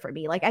nowhere for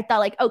me. Like I thought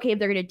like, okay, if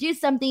they're going to do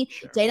something,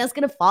 sure, Dana's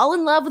going to fall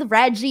in love with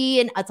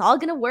Reggie and it's all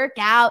going to work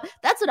out.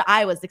 That's what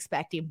I was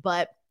expecting.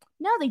 But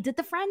no, they did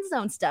the friend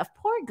zone stuff.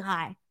 Poor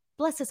guy.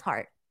 Bless his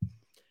heart.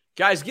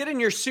 Guys, get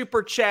in your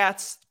super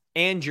chats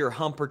and your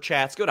Humper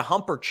Chats. Go to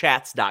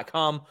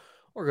humperchats.com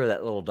or go to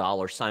that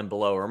little $sign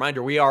below. A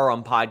reminder, we are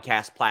on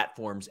podcast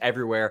platforms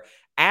everywhere,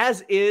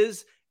 as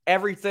is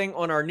everything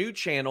on our new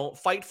channel,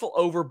 Fightful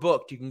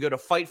Overbooked. You can go to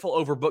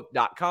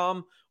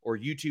fightfuloverbooked.com or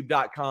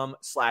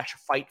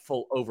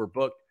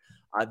youtube.com/fightfuloverbooked.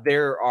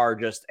 There are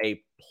just a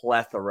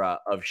plethora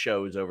of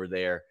shows over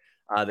there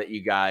that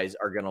you guys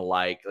are going to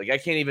like. Like, I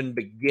can't even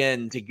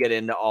begin to get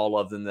into all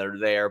of them that are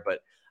there, but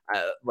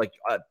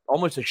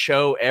almost a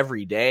show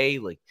every day.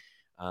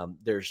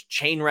 There's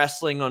chain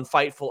wrestling on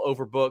Fightful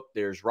Overbooked.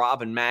 There's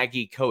Rob and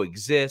Maggie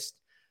Coexist.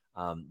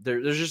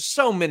 There's just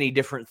so many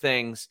different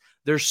things.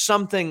 There's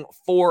something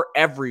for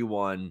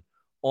everyone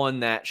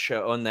on that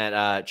show, on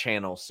that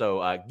channel.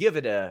 So give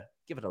it a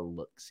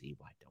look. See,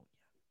 why don't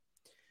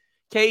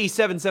you?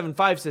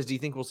 KE775 says, do you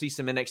think we'll see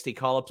some NXT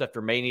call-ups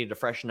after Mania to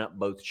freshen up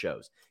both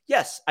shows?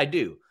 Yes, I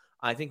do.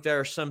 I think there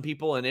are some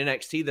people in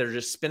NXT that are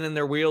just spinning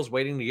their wheels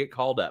waiting to get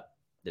called up,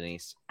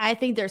 Denise. I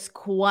think there's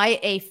quite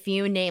a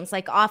few names,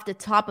 like off the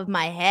top of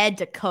my head,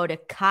 Dakota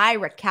Kai,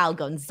 Raquel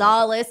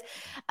Gonzalez.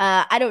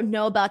 I don't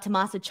know about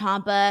Tommaso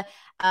Ciampa.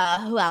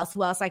 Who else?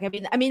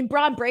 I mean,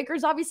 Braun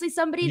Breaker's obviously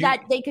somebody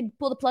that they could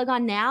pull the plug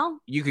on now.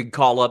 You could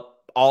call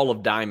up all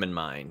of Diamond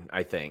Mine,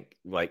 I think.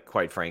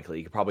 Quite frankly,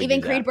 you could probably even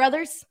do Creed that.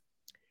 Brothers.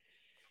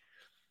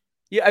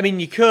 Yeah, I mean,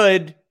 you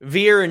could.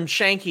 Veer and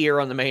Shanky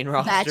are on the main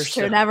roster. That's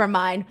true. Never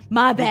mind.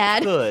 My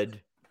bad. You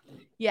could.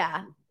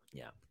 Yeah.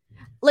 Yeah.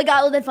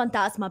 Legado del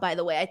Fantasma, by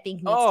the way, I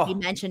think needs to be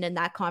mentioned in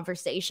that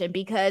conversation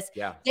because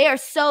they are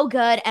so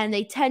good and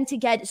they tend to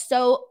get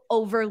so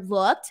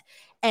overlooked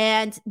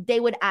and they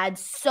would add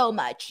so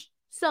much.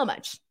 So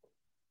much.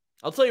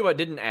 I'll tell you what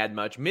didn't add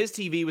much. Miz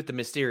TV with the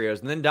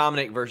Mysterios and then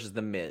Dominic versus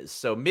the Miz.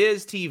 So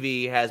Miz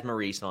TV has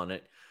Maurice on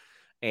it.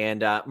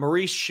 And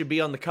Maurice should be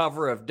on the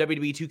cover of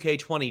WWE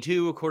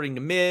 2K22, according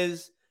to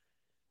Miz.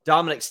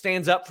 Dominic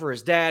stands up for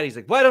his dad. He's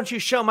like, why don't you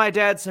show my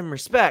dad some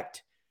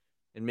respect?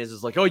 And Miz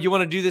is like, oh, you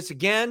want to do this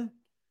again?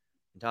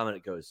 And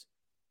Dominic goes,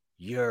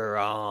 you're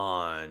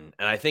on.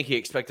 And I think he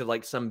expected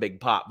some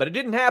big pop. But it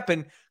didn't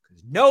happen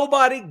because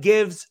nobody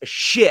gives a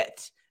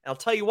shit. And I'll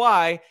tell you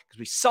why. Because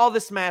we saw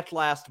this match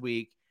last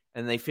week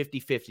and they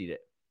 50-50'd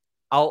it.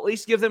 I'll at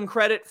least give them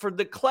credit for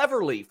the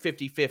cleverly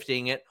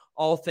 50-50'ing it,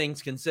 all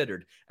things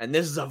considered. And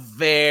this is a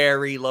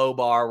very low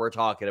bar we're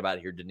talking about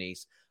here,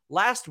 Denise.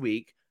 Last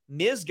week,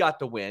 Miz got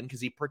the win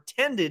because he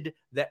pretended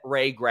that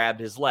Ray grabbed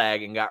his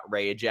leg and got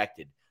Ray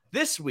ejected.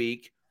 This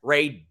week,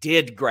 Ray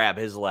did grab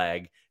his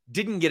leg,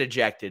 didn't get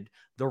ejected.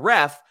 The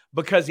ref,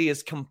 because he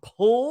is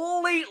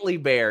completely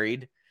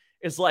buried,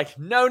 is like,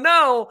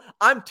 no,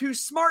 I'm too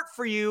smart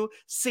for you.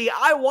 See,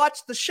 I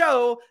watched the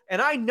show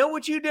and I know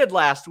what you did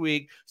last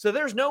week. So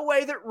there's no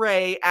way that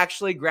Ray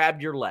actually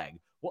grabbed your leg.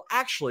 Well,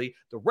 actually,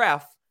 the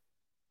ref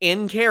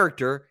in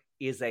character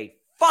is a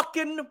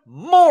fucking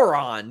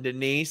moron,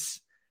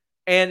 Denise.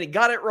 And he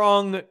got it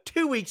wrong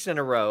 2 weeks in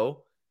a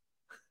row.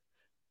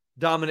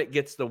 Dominic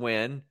gets the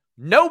win.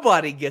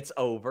 Nobody gets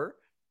over.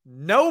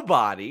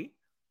 Nobody.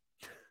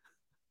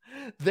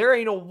 There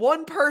ain't a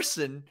one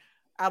person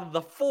out of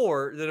the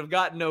four that have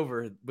gotten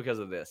over because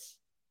of this.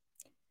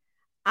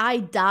 I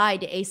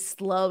died a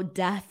slow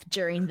death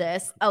during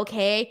this,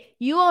 okay?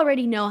 You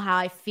already know how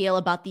I feel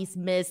about these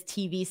Miz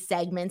TV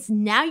segments.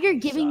 Now you're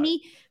giving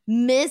me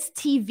Miz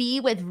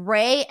TV with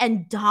Ray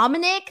and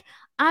Dominic?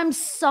 I'm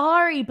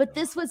sorry, but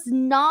this was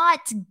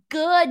not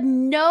good.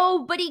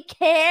 Nobody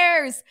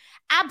cares.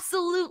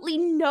 Absolutely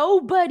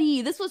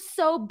nobody. This was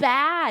so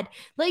bad.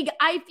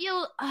 I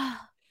feel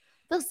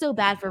so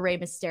bad for Rey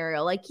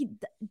Mysterio.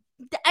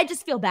 I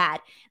just feel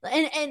bad.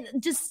 And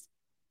just,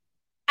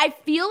 I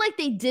feel like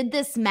they did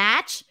this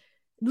match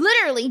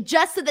literally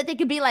just so that they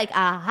could be like,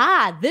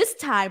 aha, this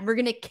time we're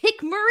going to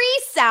kick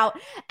Maurice out.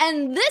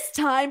 And this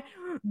time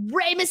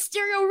Rey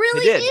Mysterio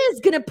really is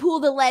going to pull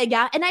the leg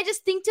out. And I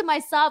just think to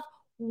myself,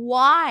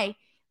 why?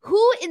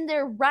 Who in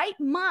their right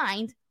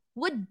mind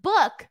would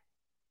book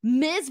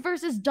Miz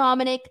versus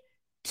Dominic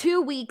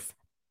 2 weeks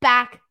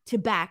back to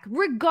back,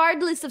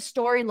 regardless of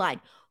storyline?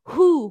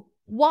 Who?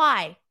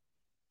 Why?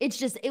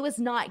 It was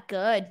not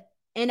good.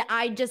 And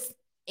I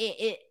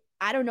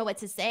don't know what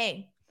to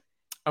say.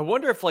 I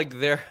wonder if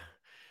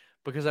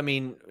because I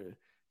mean,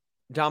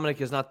 Dominic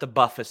is not the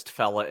buffest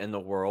fella in the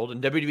world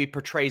and WWE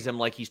portrays him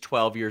like he's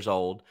 12 years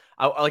old.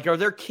 Are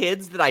there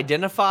kids that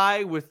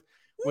identify with this?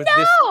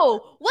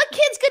 What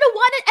kid's gonna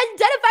want to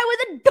identify with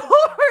a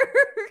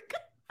dork?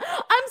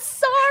 I'm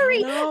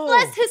sorry.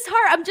 Bless his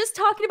heart. I'm just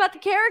talking about the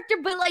character,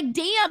 but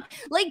damn,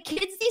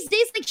 kids these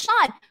days,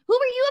 Sean, who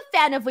were you a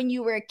fan of when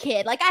you were a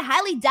kid? I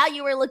highly doubt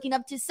you were looking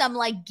up to some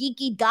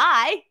geeky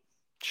guy.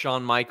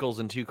 Shawn Michaels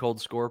and Too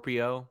Cold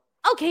Scorpio.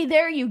 Okay,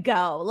 there you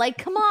go.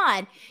 Come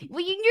on.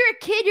 When you're a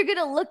kid, you're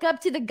gonna look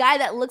up to the guy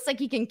that looks like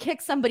he can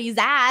kick somebody's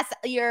ass.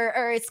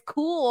 Or it's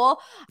cool.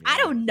 Yeah. I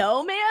don't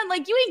know, man.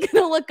 You ain't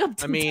gonna look up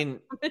to. I mean,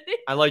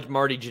 I liked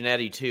Marty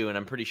Jannetty too, and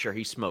I'm pretty sure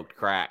he smoked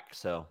crack.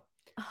 So.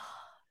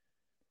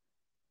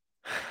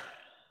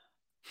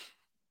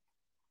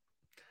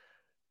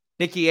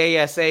 Nikki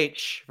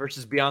ASH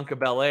versus Bianca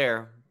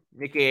Belair.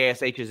 Nikki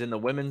ASH is in the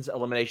women's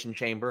elimination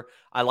chamber.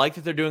 I like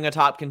that they're doing a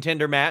top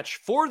contender match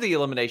for the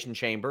elimination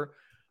chamber,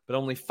 but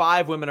only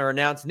 5 women are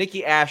announced.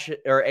 Nikki ASH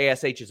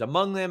is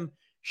among them.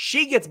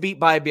 She gets beat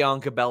by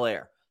Bianca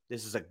Belair.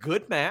 This is a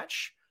good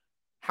match.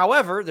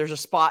 However, there's a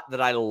spot that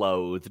I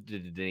loathe,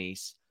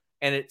 Denise,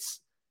 and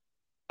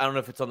I don't know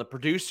if it's on the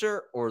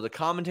producer or the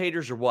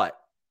commentators or what.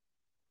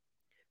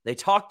 They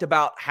talked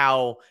about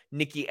how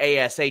Nikki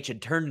ASH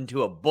had turned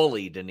into a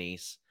bully,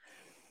 Denise.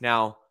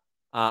 Now,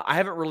 I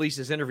haven't released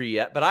this interview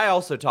yet, but I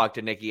also talked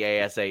to Nikki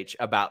ASH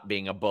about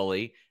being a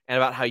bully and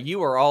about how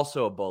you are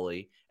also a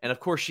bully. And of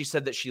course, she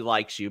said that she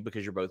likes you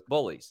because you're both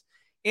bullies.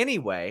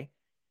 Anyway,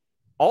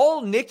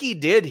 all Nikki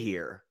did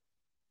here,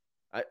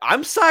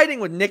 I'm siding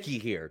with Nikki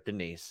here,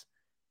 Denise.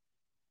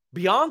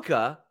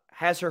 Bianca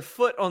has her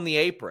foot on the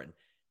apron,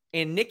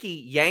 and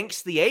Nikki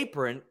yanks the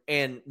apron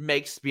and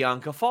makes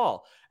Bianca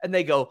fall. And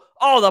they go,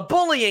 oh, the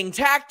bullying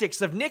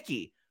tactics of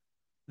Nikki.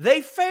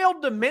 They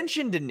failed to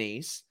mention,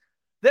 Denise,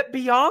 that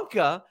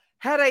Bianca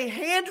had a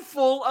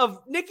handful of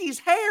Nikki's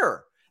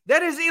hair.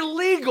 That is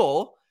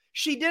illegal.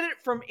 She did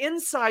it from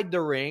inside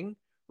the ring,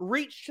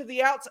 reached to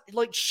the outside.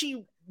 Like,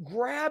 she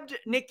grabbed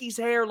Nikki's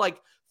hair like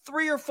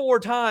 3 or 4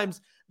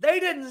 times. They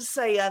didn't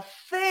say a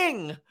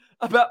thing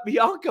about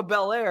Bianca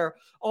Belair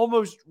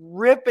almost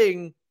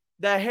ripping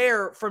the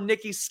hair from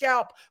Nikki's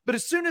scalp. But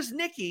as soon as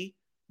Nikki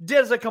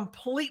does a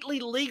completely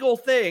legal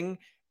thing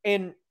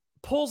and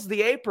pulls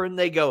the apron,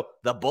 they go,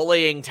 the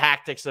bullying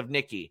tactics of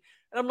Nikki.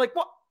 And I'm like,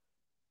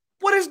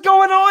 what is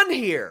going on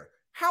here?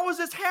 How is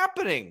this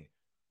happening?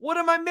 What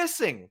am I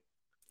missing?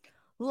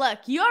 Look,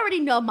 you already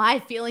know my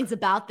feelings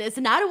about this,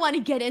 and I don't want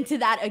to get into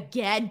that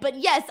again. But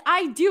yes,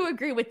 I do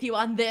agree with you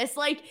on this.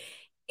 Like,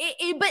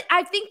 but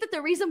I think that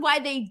the reason why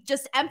they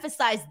just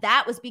emphasized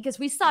that was because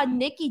we saw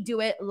Nikki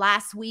do it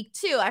last week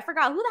too. I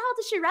forgot, who the hell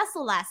did she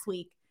wrestle last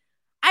week?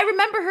 I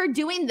remember her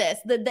doing this,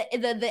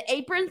 the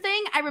apron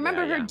thing. I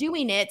remember her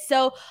doing it.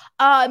 So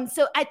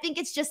I think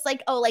it's just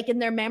like, oh, like in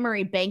their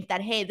memory bank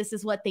that, hey, this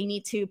is what they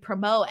need to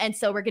promote. And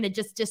so we're going to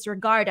just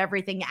disregard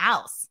everything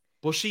else.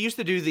 Well, she used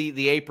to do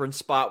the apron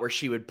spot where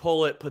she would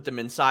pull it, put them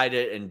inside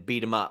it, and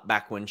beat them up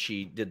back when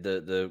she did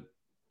the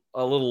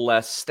a little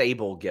less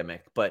stable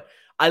gimmick. But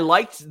I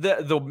liked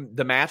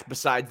the match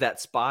besides that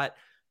spot.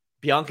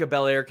 Bianca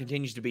Belair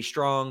continues to be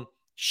strong.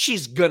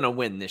 She's going to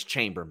win this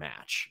chamber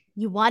match.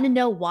 You want to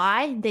know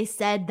why they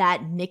said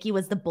that Nikki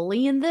was the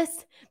bully in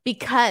this?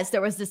 Because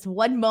there was this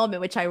one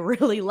moment, which I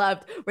really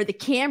loved, where the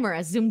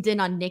camera zoomed in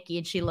on Nikki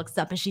and she looks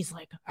up and she's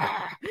like,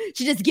 argh.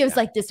 She just gives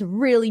like this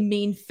really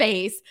mean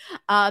face.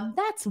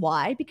 That's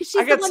why, because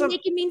she's the one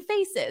making mean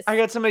faces. I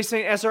got somebody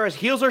saying SRS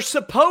heels are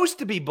supposed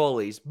to be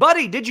bullies.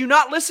 Buddy, did you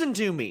not listen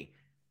to me?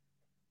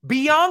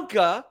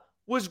 Bianca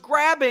was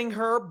grabbing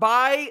her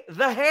by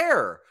the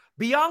hair.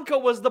 Bianca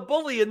was the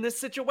bully in this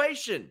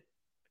situation.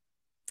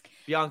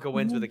 Bianca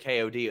wins with a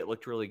KOD. It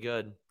looked really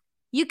good.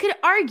 You could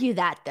argue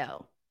that,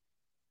 though.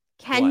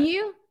 Can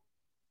you?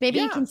 Maybe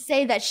you can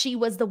say that she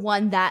was the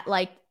one that,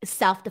 like,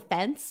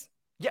 self-defense.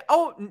 Yeah.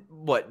 Oh,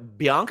 what?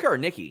 Bianca or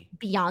Nikki?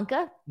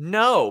 Bianca?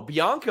 No.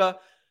 Bianca,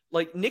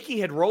 like, Nikki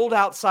had rolled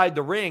outside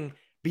the ring.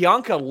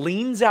 Bianca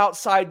leans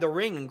outside the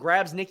ring and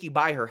grabs Nikki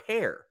by her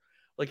hair.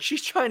 Like,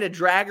 she's trying to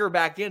drag her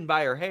back in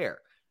by her hair.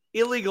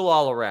 Illegal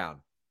all around.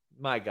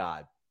 My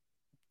God.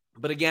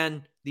 But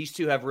again, these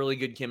two have really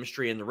good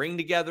chemistry in the ring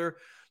together.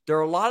 There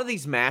are a lot of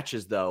these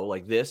matches, though,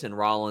 like this and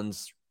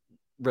Rollins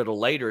Riddle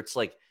later. It's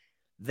like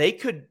they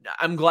could –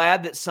 I'm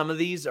glad that some of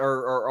these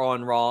are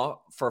on Raw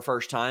for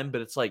first time,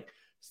 but it's like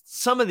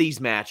some of these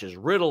matches,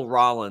 Riddle,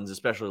 Rollins,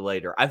 especially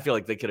later, I feel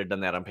like they could have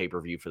done that on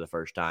pay-per-view for the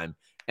first time,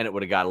 and it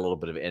would have got a little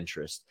bit of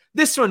interest.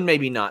 This one,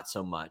 maybe not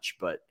so much,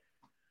 but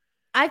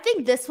 – I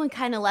think this one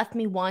kind of left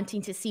me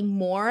wanting to see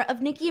more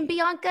of Nikki and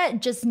Bianca,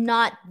 just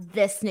not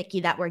this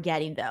Nikki that we're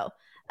getting, though.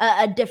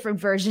 A different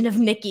version of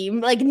Nikki.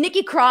 Like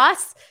Nikki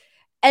Cross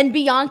and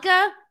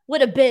Bianca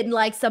would have been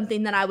like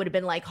something that I would have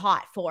been like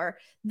hot for.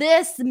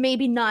 This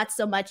maybe not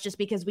so much, just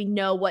because we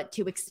know what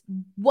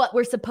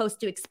we're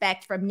supposed to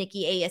expect from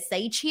Nikki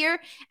ASH here,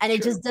 and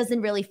it just doesn't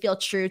really feel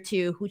true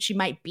to who she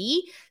might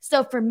be.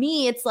 So for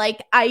me, it's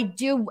like I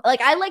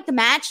like the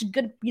match.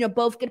 Good,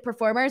 both good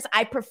performers.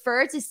 I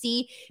prefer to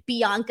see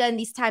Bianca in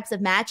these types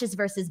of matches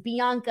versus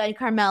Bianca and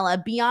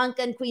Carmella,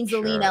 Bianca and Queen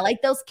Zelina.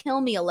 Like those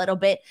kill me a little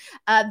bit.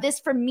 This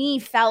for me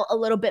felt a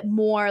little bit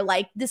more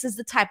like this is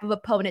the type of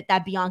opponent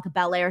that Bianca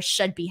Belair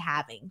should be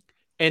having.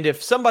 And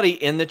if somebody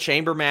in the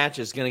chamber match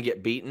is going to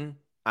get beaten,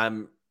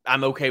 I'm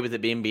okay with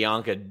it being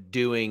Bianca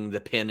doing the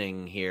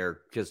pinning here,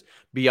 because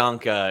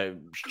Bianca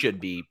should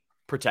be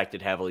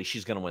protected heavily.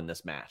 She's going to win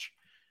this match.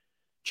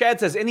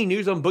 Chad says, any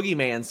news on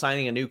Boogeyman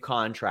signing a new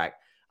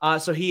contract?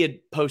 So he had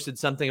posted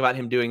something about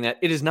him doing that.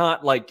 It is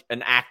not like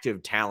an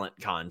active talent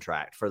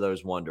contract, for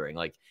those wondering.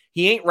 Like,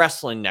 he ain't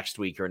wrestling next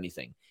week or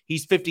anything.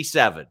 He's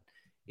 57.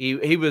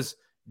 He was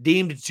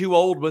deemed too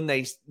old when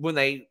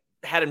they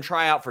had him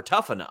try out for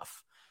Tough Enough.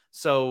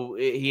 So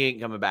he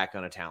ain't coming back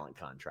on a talent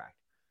contract.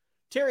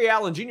 Terry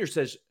Allen Jr.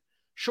 says,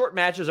 short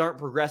matches aren't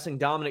progressing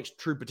Dominic's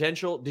true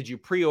potential. Did you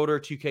pre-order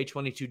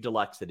 2K22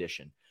 Deluxe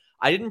Edition?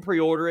 I didn't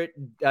pre-order it.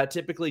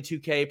 Typically,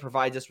 2K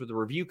provides us with a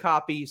review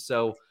copy,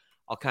 so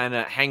I'll kind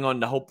of hang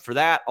on to hope for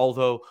that.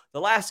 Although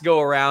the last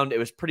go-around, it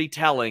was pretty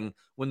telling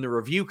when the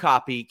review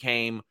copy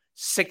came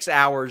 6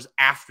 hours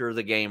after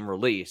the game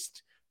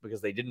released, because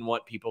they didn't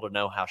want people to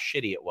know how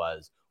shitty it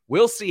was.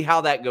 We'll see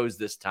how that goes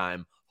this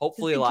time.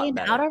 Hopefully a lot better. Is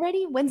the game out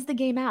already? When's the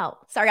game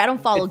out? Sorry, I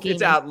don't follow gaming.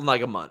 It's out in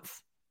like a month.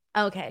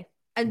 Okay.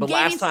 And but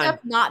gaming stuff,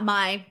 not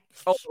my...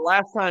 Oh, the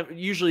last time,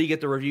 usually you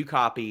get the review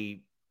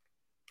copy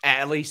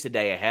at least a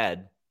day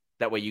ahead.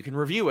 That way you can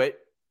review it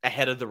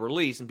ahead of the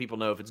release and people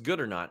know if it's good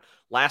or not.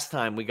 Last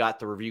time we got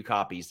the review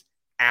copies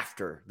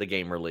after the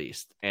game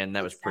released, and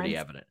that was pretty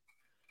evident.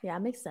 Yeah,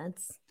 it makes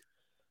sense.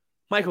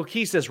 Michael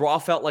Key says Raw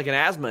felt like an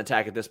asthma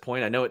attack at this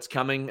point. I know it's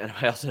coming, and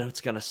I also know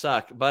it's going to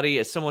suck. Buddy,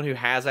 as someone who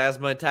has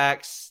asthma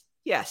attacks,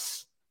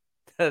 yes,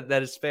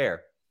 that is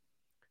fair.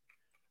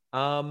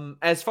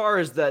 As far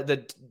as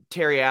the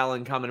Terry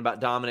Allen comment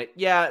about Dominic,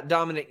 yeah,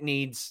 Dominic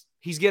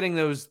he's getting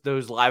those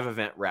live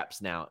event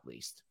reps now at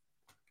least.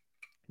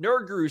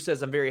 Nerd Guru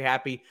says, I'm very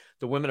happy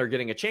the women are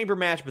getting a chamber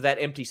match, but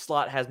that empty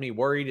slot has me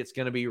worried it's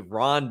going to be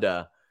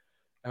Ronda.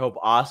 I hope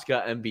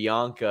Asuka and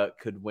Bianca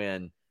could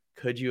win.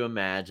 Could you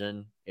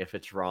imagine if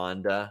it's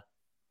Ronda?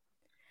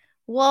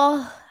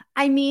 Well,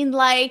 I mean,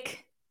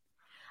 like,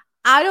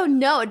 I don't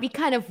know. It'd be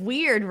kind of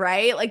weird,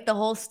 right? Like the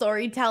whole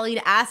storytelling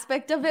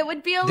aspect of it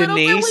would be a little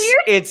bit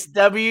weird. It's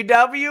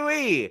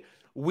WWE.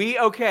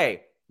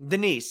 Okay,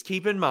 Denise,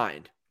 keep in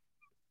mind.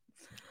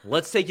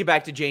 Let's take you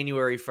back to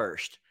January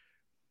 1st.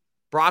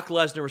 Brock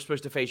Lesnar was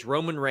supposed to face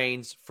Roman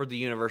Reigns for the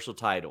Universal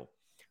title.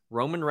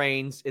 Roman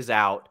Reigns is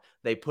out.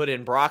 They put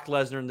in Brock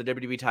Lesnar in the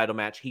WWE title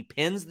match. He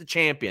pins the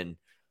champion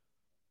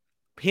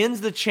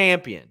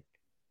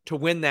to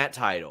win that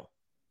title.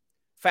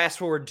 Fast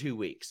forward 2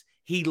 weeks.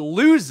 He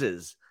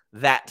loses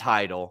that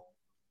title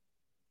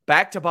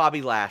back to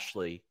Bobby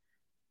Lashley,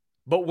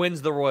 but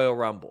wins the Royal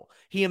Rumble.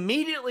 He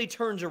immediately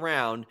turns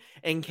around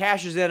and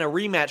cashes in a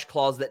rematch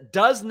clause that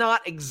does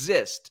not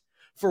exist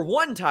for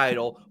one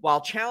title while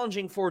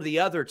challenging for the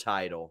other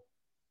title.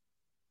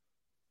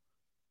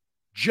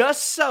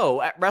 Just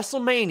so at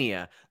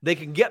WrestleMania, they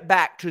can get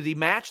back to the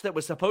match that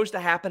was supposed to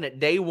happen at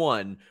day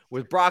one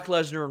with Brock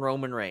Lesnar and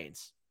Roman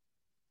Reigns.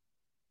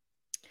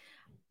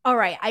 All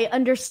right, I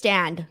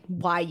understand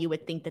why you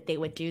would think that they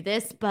would do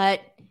this,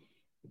 but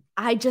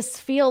I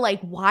just feel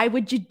like, why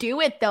would you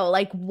do it though?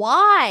 Like,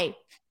 why?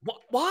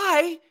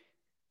 Why?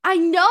 I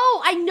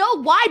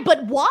know why,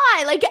 but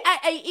why? Like,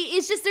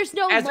 it's just there's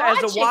no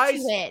logic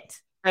to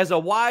it. As a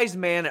wise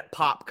man at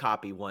Pop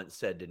Copy once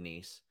said,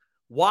 Denise,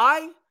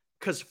 why?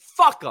 Because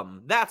fuck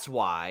them. That's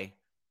why.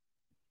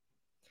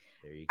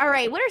 There you go. All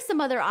right, what are some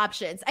other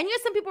options? I knew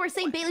some people were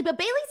saying Bayley, but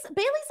Bayley's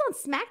on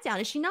SmackDown,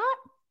 is she not?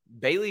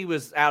 Bayley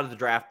was out of the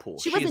draft pool.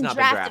 She wasn't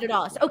drafted at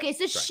all. Okay,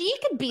 so she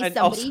could be and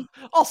somebody.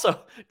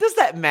 Also, does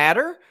that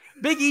matter?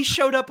 Big E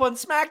showed up on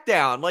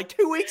SmackDown like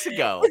 2 weeks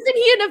ago. Isn't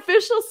he an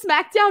official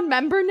SmackDown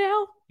member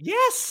now?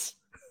 Yes.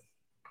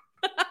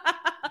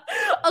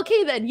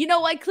 Okay, then. You know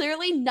what?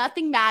 Clearly,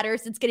 nothing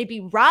matters. It's going to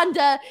be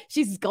Ronda.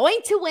 She's going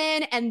to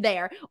win, and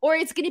there. Or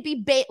it's going to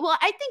be Well,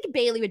 I think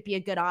Bayley would be a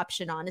good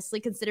option, honestly,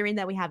 considering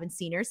that we haven't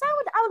seen her. So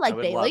I would like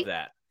Bayley. Love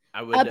that.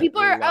 I would.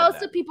 People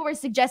were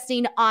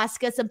suggesting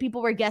Asuka. Some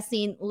people were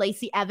guessing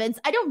Lacey Evans.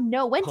 I don't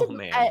know when did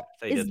Lacey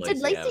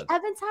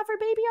Evans have her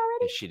baby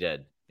already? She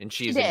did, and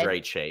she's in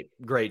great shape.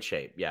 Great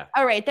shape, yeah.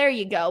 All right, there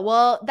you go.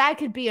 Well, that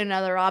could be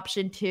another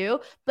option too.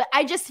 But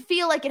I just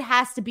feel like it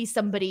has to be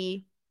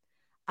somebody.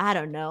 I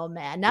don't know,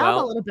 man. Now I'm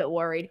a little bit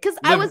worried because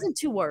I wasn't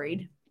too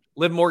worried.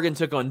 Liv Morgan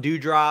took on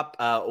Doudrop.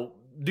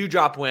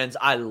 Doudrop wins.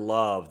 I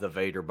love the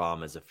Vader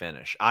bomb as a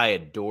finish. I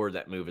adore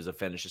that move as a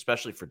finish,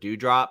 especially for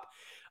Doudrop.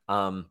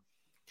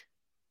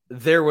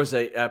 There was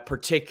a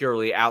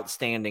particularly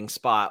outstanding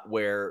spot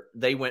where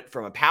they went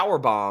from a power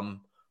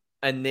bomb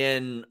and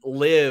then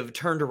Liv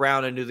turned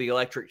around into the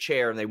electric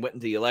chair and they went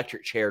into the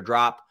electric chair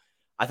drop.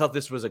 I thought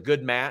this was a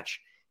good match.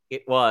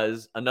 It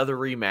was another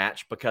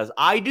rematch because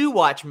I do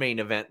watch Main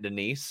Event,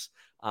 Denise.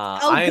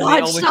 I'm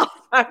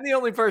the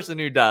only person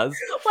who does.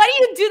 Why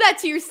do you do that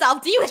to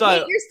yourself? Do you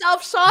hate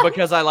yourself, Sean?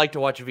 Because I like to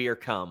watch Veer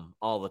come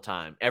all the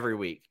time, every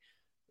week.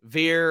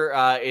 Veer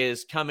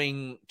is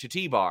coming to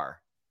T-Bar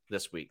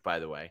this week, by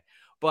the way.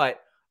 But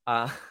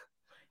I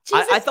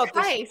thought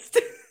Christ.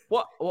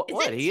 What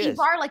is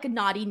T-Bar like a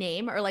naughty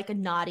name or like a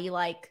naughty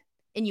like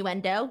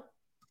innuendo?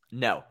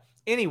 No.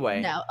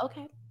 Anyway. No.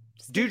 Okay.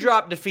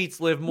 Doudrop defeats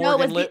Liv Morgan.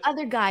 No, it was the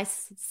other guy,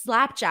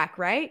 Slapjack,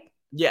 right?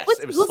 Yes,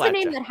 it was the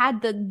name that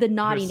had the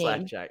naughty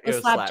name? It was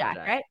Slapjack,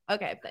 right?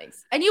 Okay,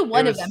 thanks. I knew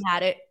one of them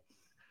had it.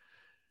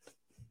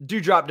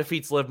 Doudrop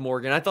defeats Liv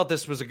Morgan. I thought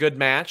this was a good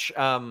match.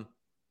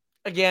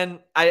 Again,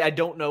 I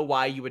don't know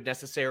why you would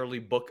necessarily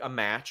book a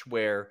match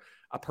where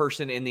a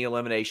person in the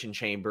Elimination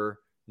Chamber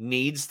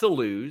needs to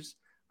lose.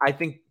 I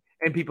think,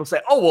 and people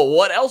say, oh, well,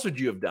 what else would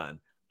you have done?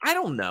 I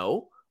don't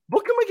know.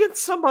 Book them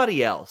against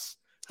somebody else.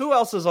 Who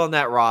else is on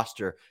that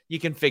roster? You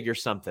can figure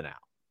something out.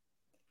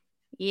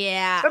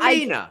 Yeah.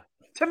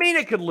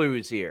 Tamina could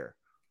lose here.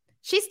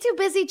 She's too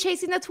busy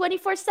chasing the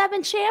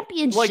 24/7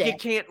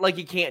 championship. Like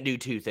you can't do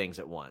two things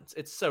at once.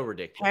 It's so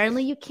ridiculous.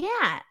 Apparently you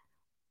can't.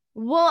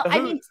 Well,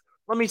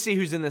 let me see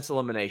who's in this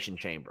Elimination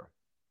Chamber.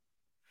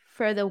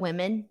 For the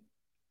women.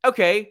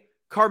 Okay.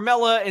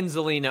 Carmella and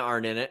Zelina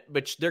aren't in it,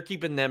 but they're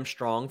keeping them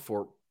strong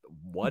for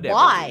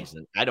whatever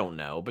reason. I don't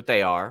know, but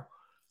they are.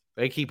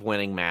 They keep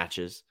winning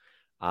matches.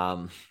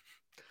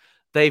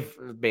 They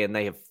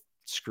have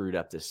screwed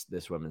up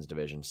this women's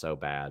division so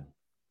bad.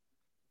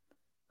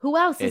 Who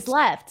else is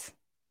left?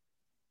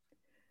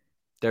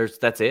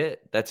 That's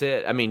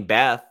it. I mean,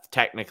 Beth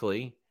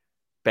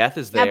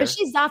is there. Yeah, but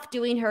she's off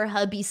doing her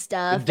hubby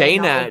stuff.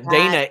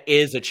 Dana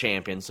is a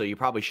champion, so you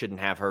probably shouldn't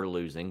have her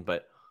losing,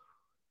 but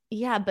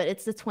yeah, but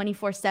it's the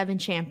 24/7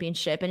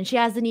 championship, and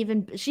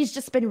she's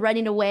just been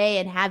running away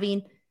and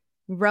having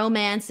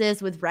romances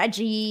with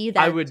Reggie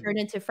that turn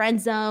into friend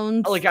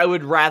zones. Like, I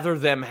would rather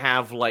them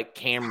have like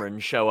Cameron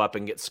show up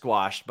and get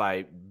squashed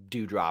by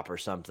Doudrop or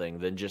something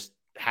than just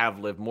have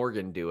Liv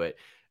Morgan do it,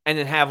 and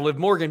then have Liv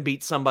Morgan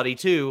beat somebody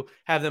too,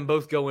 have them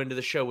both go into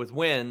the show with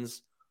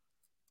wins.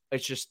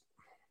 It's just,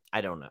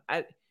 I don't know.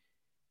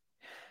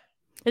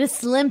 It is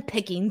slim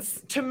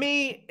pickings. To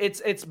me,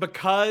 it's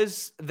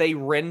because they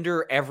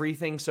render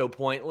everything so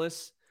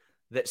pointless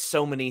that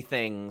so many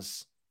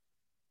things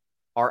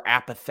are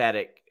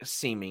apathetic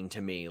seeming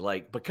to me.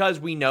 Like, because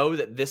we know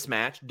that this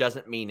match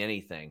doesn't mean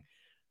anything.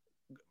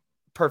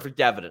 Perfect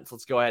evidence.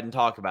 Let's go ahead and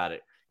talk about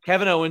it.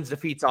 Kevin Owens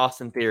defeats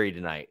Austin Theory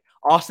tonight.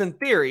 Austin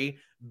Theory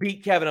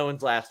beat Kevin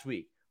Owens last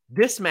week.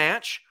 This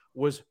match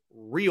was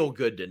real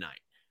good tonight.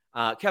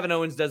 Kevin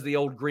Owens does the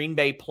old Green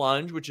Bay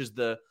plunge, which is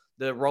the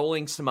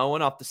rolling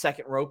Samoan off the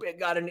second rope. It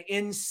got an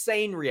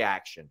insane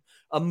reaction.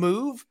 A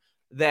move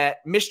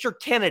that Mr.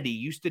 Kennedy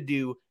used to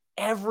do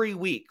every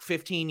week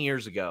 15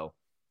 years ago.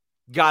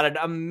 Got an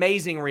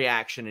amazing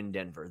reaction in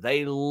Denver.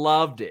 They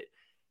loved it.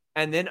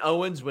 And then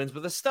Owens wins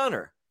with a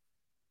stunner.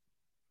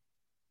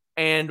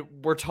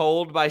 And we're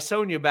told by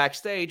Sonya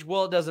backstage,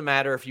 well, it doesn't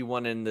matter if you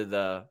won into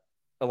the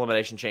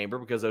Elimination Chamber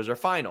because those are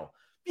final.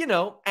 You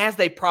know, as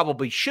they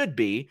probably should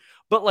be.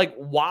 But like,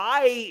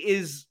 why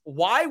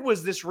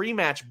was this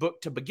rematch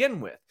booked to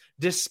begin with?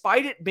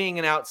 Despite it being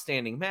an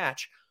outstanding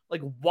match,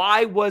 like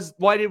why was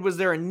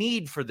there a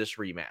need for this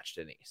rematch,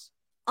 Denise?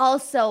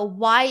 Also,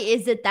 why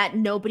is it that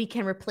nobody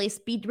can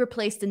be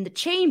replaced in the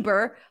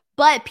chamber,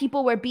 but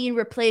people were being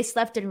replaced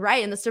left and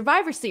right in the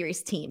Survivor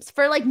Series teams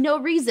for like no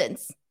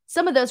reasons?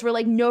 Some of those were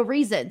like no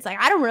reasons. Like,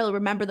 I don't really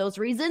remember those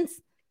reasons.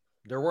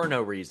 There were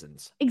no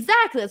reasons.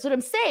 Exactly. That's what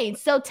I'm saying.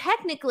 So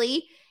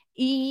technically,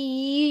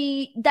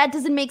 that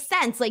doesn't make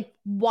sense. Like,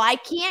 why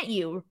can't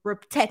you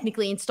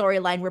technically in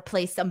storyline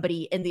replace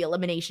somebody in the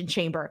Elimination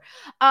Chamber?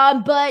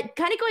 But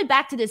kind of going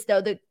back to this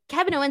though, the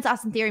Kevin Owens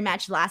Austin Theory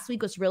match last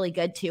week was really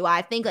good too.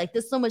 I think like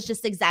this one was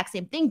just the exact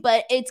same thing,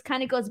 but it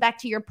kind of goes back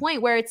to your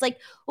point where it's like,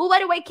 well, why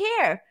do I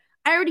care?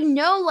 I already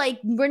know, like,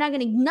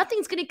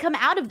 nothing's going to come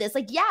out of this.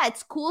 Like, yeah,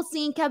 it's cool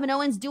seeing Kevin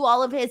Owens do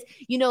all of his,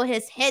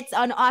 his hits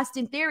on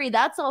Austin Theory.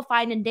 That's all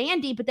fine and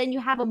dandy. But then you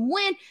have him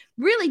win.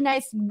 Really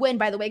nice win,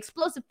 by the way.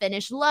 Explosive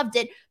finish. Loved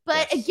it.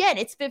 But again,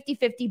 it's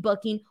 50-50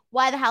 booking.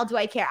 Why the hell do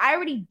I care? I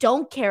already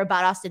don't care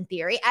about Austin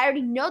Theory. I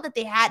already know that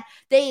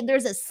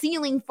there's a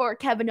ceiling for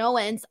Kevin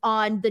Owens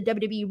on the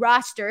WWE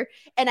roster.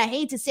 And I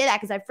hate to say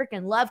that because I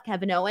freaking love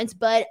Kevin Owens.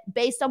 But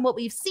based on what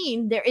we've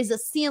seen, there is a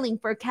ceiling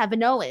for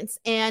Kevin Owens.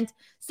 And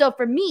so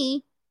for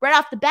me, right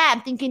off the bat,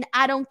 I'm thinking,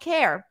 I don't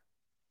care.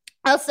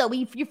 Also,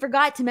 you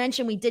forgot to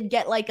mention we did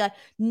get like a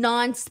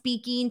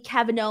non-speaking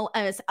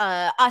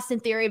Austin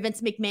Theory,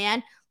 Vince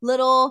McMahon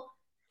little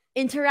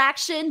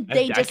interaction.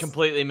 I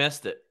completely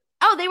missed it.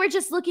 Oh, they were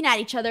just looking at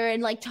each other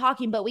and like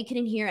talking, but we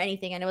couldn't hear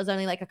anything. And it was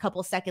only like a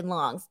couple seconds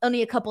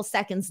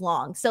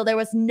long. So there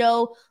was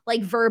no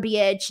like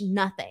verbiage,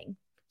 nothing.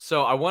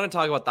 So I want to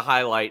talk about the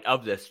highlight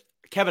of this.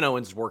 Kevin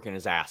Owens working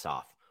his ass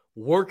off,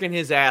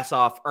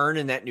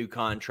 earning that new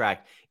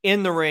contract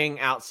in the ring,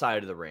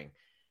 outside of the ring.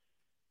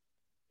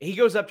 He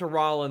goes up to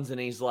Rollins and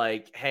he's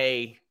like,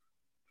 hey,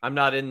 I'm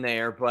not in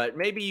there, but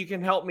maybe you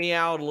can help me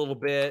out a little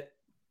bit.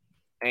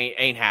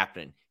 Ain't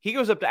happening. He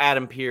goes up to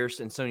Adam Pearce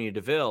and Sonya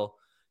Deville.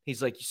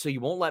 He's like, so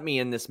you won't let me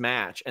in this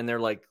match? And they're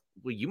like,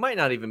 well, you might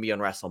not even be on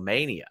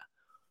WrestleMania.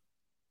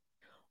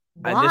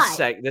 Why?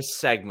 And this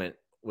segment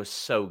was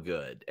so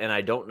good. And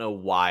I don't know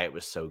why it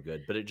was so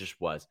good, but it just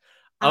was.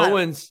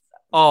 Owens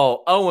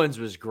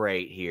was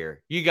great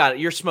here. You got it.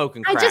 You're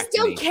smoking crack. I just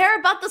don't care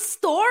about the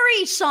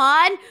story,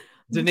 Sean.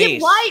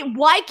 Denise.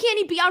 Why can't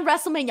he be on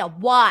WrestleMania?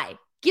 Why?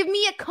 Give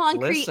me a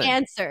concrete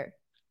answer.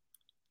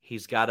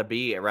 He's got to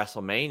be at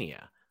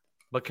WrestleMania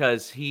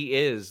because he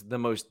is the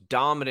most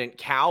dominant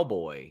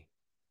cowboy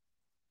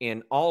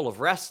in all of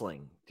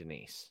wrestling,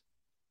 Denise.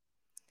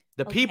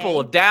 The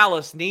people of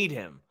Dallas need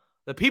him.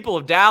 The people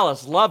of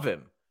Dallas love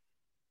him.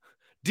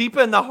 Deep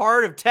in the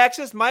heart of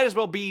Texas, might as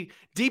well be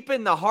deep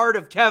in the heart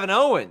of Kevin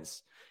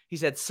Owens.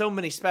 He's had so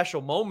many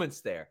special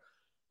moments there.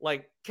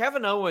 Like,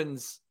 Kevin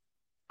Owens,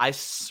 I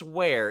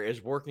swear,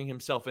 is working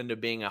himself into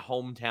being a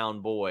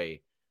hometown boy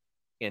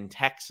in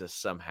Texas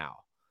somehow.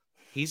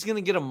 He's going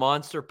to get a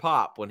monster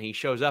pop when he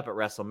shows up at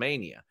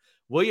WrestleMania.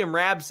 William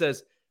Rabb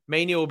says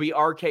Mania will be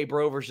RK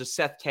Bro versus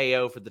Seth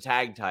KO for the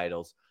tag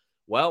titles.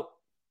 Well,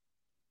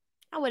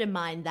 I wouldn't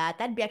mind that.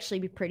 That'd actually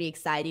be pretty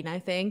exciting, I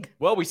think.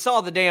 Well, we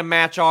saw the damn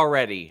match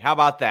already. How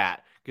about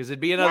that? Because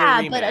it'd be another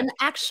rematch. But an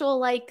actual,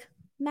 like,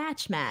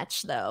 match,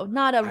 though.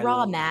 Not a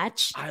Raw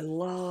match. I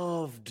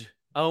loved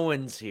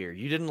Owens here.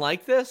 You didn't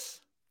like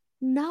this?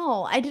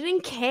 No, I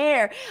didn't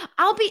care.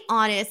 I'll be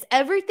honest.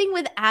 Everything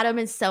with Adam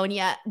and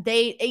Sonya,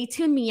 they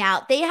tune me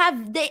out.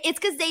 It's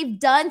because they've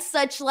done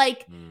such,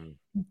 like,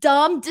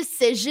 dumb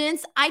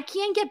decisions. I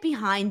can't get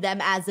behind them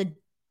as a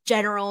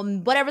general,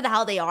 whatever the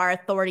hell they are,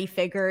 authority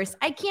figures.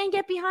 I can't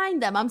get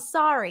behind them. I'm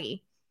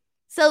sorry.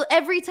 So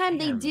every time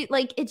they do,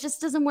 like, it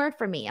just doesn't work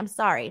for me. I'm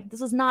sorry. This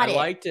was not it.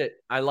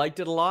 I liked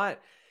it a lot.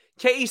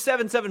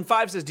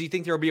 KE775 says, do you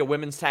think there will be a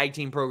women's tag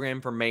team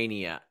program for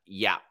Mania?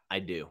 Yeah, I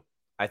do.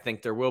 I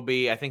think there will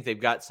be. I think they've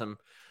got some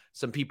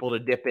people to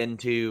dip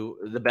into.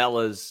 The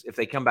Bellas, if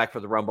they come back for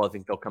the Rumble, I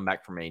think they'll come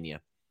back for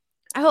Mania.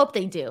 I hope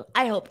they do.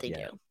 I hope they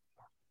do.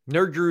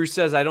 Nerd Guru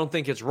says, I don't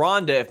think it's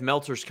Ronda if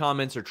Meltzer's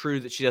comments are true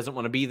that she doesn't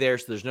want to be there,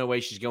 so there's no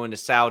way she's going to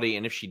Saudi.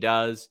 And if she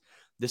does,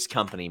 this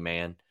company,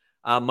 man.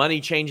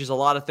 Money changes a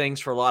lot of things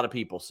for a lot of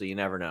people, so you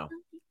never know.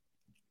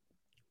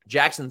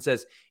 Jackson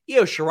says,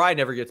 Io Shirai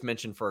never gets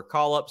mentioned for a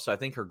call-up, so I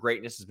think her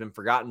greatness has been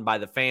forgotten by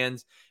the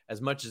fans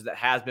as much as that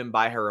has been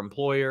by her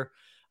employer.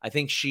 I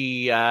think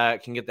she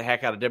can get the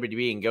heck out of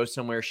WWE and go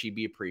somewhere she'd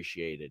be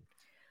appreciated.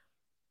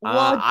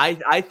 Well,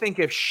 I think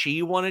if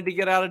she wanted to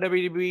get out of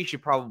WWE, she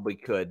probably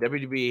could.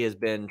 WWE has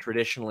been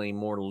traditionally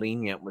more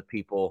lenient with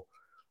people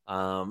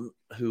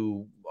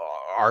who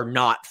are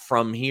not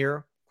from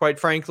here, quite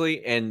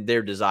frankly, and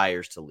their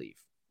desires to leave.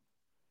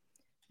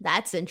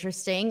 That's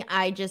interesting.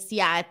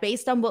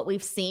 Based on what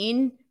we've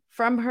seen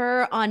from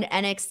her on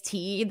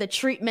NXT, the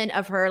treatment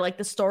of her, like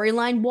the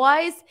storyline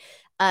wise,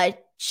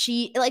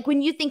 she, like,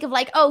 when you think of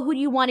like, oh, who do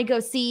you want to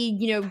go see,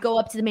 go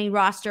up to the main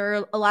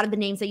roster? A lot of the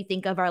names that you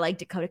think of are like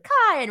Dakota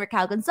Kai and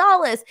Raquel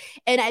Gonzalez.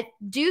 And I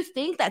do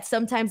think that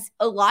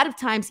a lot of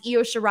times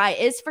Io Shirai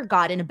is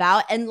forgotten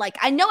about. And like,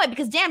 I know it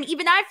because damn,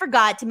 even I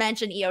forgot to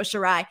mention Io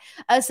Shirai.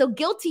 So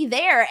guilty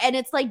there. And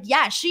it's like,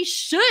 yeah, she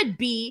should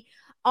be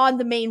on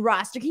the main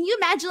roster. Can you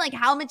imagine like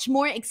how much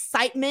more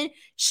excitement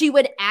she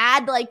would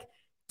add like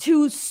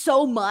to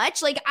so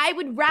much? Like I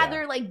would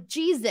rather like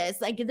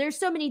Jesus, like there's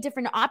so many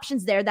different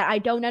options there that I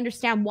don't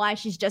understand why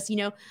she's just,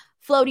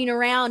 floating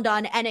around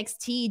on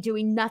NXT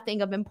doing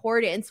nothing of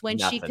importance when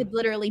she could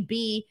literally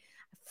be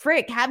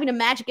having a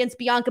match against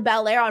Bianca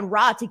Belair on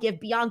Raw to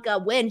give Bianca a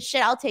win.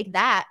 Shit, I'll take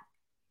that.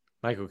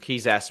 Michael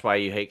Keys asked why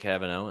you hate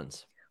Kevin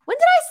Owens. When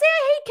did I say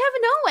I hate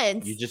Kevin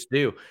Owens? You just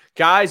do.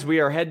 Guys, we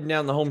are heading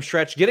down the home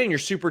stretch. Get in your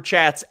super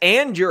chats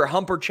and your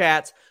humper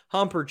chats.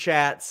 I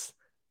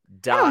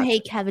don't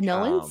hate Kevin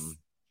Owens.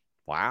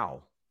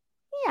 Wow.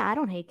 Yeah, I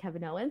don't hate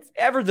Kevin Owens.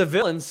 Ever the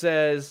Villain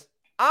says,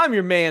 I'm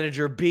your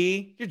manager,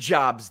 B. Your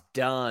job's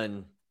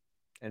done.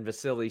 And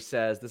Vasily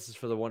says, this is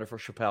for the wonderful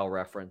Chappelle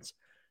reference.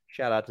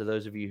 Shout out to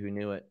those of you who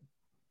knew it.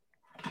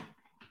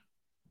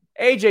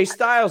 AJ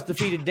Styles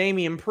defeated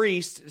Damian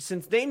Priest.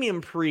 Since Damian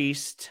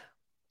Priest...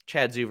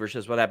 Chad Zuver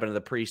says, what happened to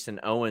the Priest and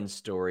Owens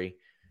story?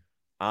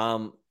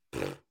 I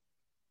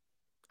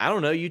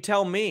don't know. You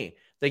tell me.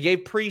 They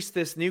gave Priest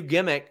this new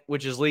gimmick,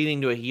 which is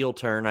leading to a heel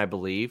turn, I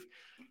believe.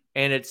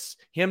 And it's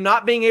him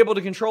not being able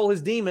to control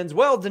his demons.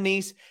 Well,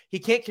 Denise, he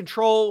can't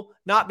control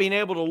not being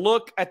able to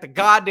look at the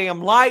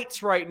goddamn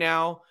lights right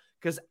now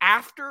because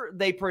after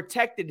they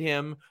protected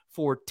him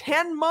for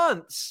 10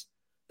 months,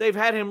 they've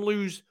had him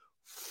lose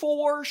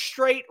 4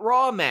 straight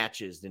Raw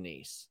matches,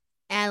 Denise.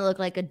 And look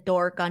like a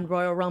dork on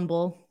Royal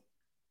Rumble.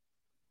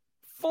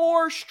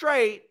 4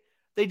 straight.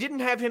 They didn't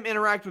have him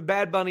interact with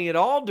Bad Bunny at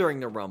all during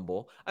the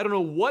Rumble. I don't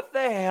know what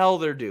the hell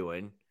they're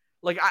doing.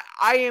 Like,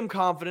 I am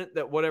confident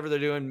that whatever they're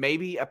doing,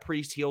 maybe a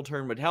Priest heel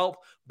turn would help,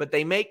 but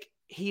they make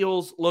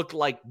heels look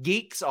like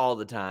geeks all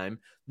the time.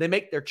 They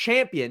make their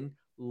champion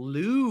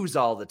lose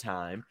all the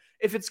time.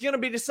 If it's going to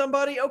be to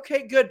somebody,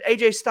 okay, good.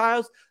 AJ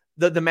Styles,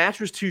 the match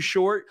was too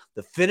short.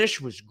 The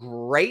finish was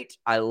great.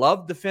 I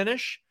loved the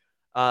finish.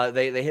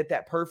 They hit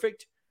that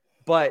perfect.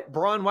 But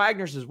Braun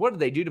Wagner says, what did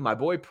they do to my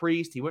boy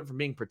Priest? He went from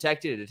being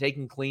protected to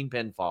taking clean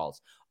pinfalls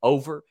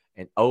over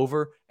and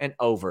over and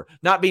over.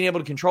 Not being able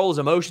to control his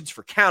emotions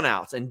for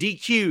countouts and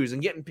DQs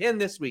and getting pinned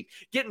this week,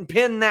 getting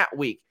pinned that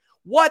week.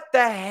 What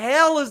the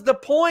hell is the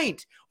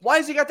point? Why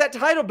has he got that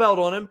title belt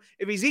on him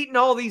if he's eating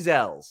all these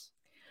L's?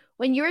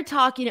 When you were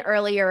talking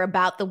earlier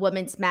about the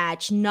women's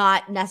match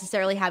not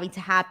necessarily having to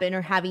happen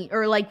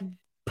or like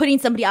putting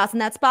somebody else in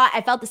that spot,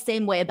 I felt the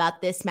same way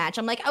about this match.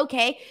 I'm like,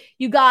 okay,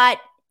 you got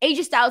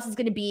AJ Styles is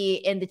going to be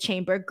in the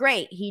chamber.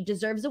 Great. He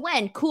deserves a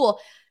win. Cool.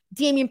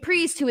 Damian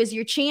Priest, who is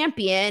your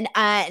champion,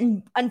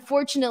 and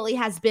unfortunately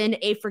has been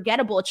a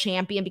forgettable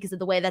champion because of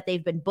the way that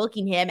they've been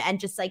booking him and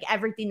just like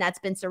everything that's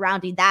been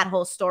surrounding that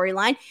whole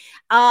storyline.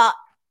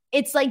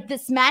 It's like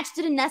this match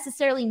didn't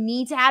necessarily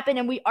need to happen,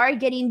 and we are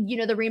getting,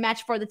 the rematch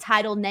for the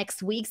title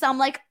next week. So I'm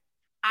like,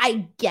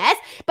 I guess.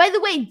 By the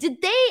way,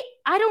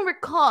 I don't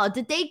recall,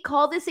 did they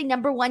call this a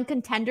number 1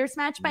 contenders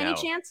match by any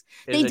chance?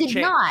 They did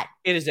not.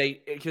 It is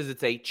because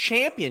it's a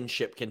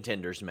championship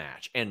contenders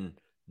match, and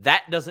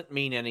that doesn't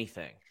mean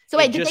anything. So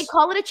wait, did they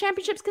call it a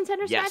championships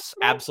contenders match? Yes,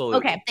 absolutely.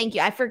 Okay, thank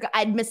you. I forgot.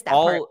 I'd missed that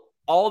part.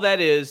 All that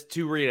is,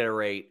 to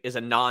reiterate, is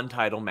a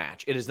non-title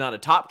match. It is not a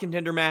top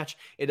contender match.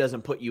 It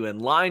doesn't put you in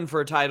line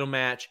for a title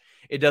match.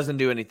 It doesn't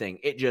do anything.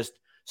 It just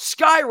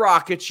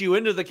skyrockets you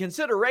into the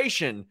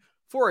consideration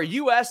for a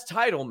U.S.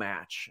 title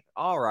match.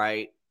 All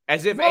right.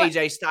 As if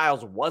AJ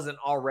Styles wasn't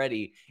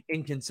already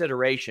in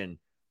consideration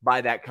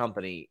by that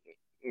company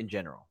in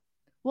general.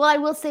 Well, I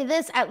will say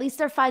this, at least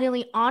they're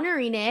finally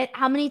honoring it.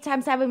 How many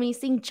times haven't we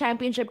seen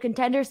championship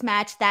contenders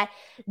match that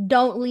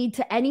don't lead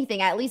to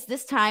anything? At least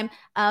this time,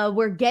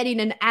 we're getting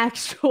an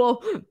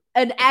actual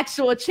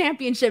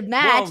championship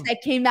match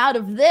that came out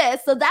of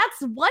this. So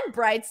that's one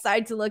bright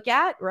side to look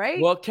at,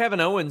 right? Well, Kevin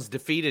Owens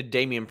defeated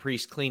Damian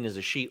Priest clean as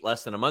a sheet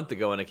less than a month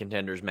ago in a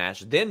contenders match,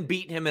 then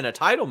beat him in a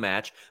title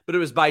match, but it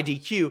was by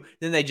DQ.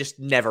 Then they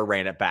just never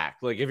ran it back.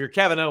 Like, if you're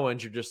Kevin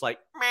Owens, you're just like,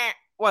 meh,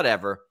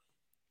 whatever.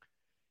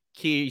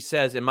 Key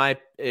says, in my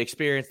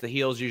experience, the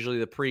heel's usually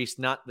the Priest,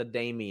 not the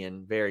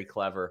Damian. Very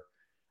clever.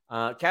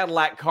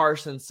 Cadillac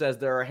Carson says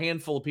there are a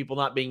handful of people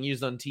not being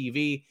used on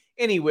TV,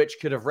 any which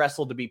could have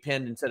wrestled to be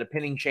pinned instead of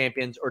pinning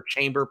champions or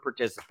chamber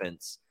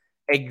participants.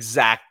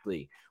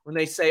 Exactly. When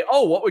they say,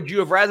 oh, what would you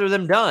have rather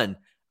them done?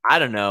 I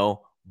don't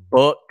know.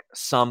 Book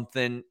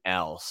something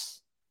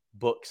else.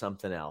 Book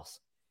something else.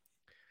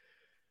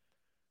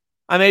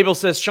 I'm Abel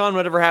says, Sean,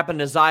 whatever happened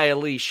to Xia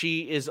Li?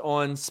 She is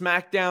on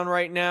SmackDown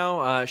right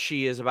now.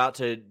 She is about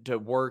to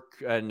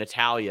work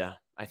Natalya,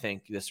 I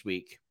think, this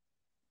week.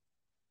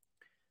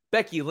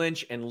 Becky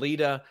Lynch and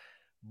Lita.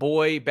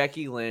 Boy,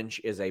 Becky Lynch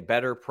is a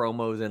better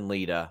promo than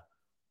Lita.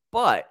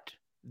 But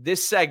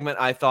this segment,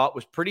 I thought,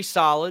 was pretty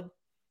solid.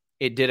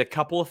 It did a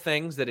couple of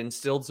things that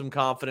instilled some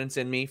confidence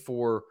in me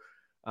for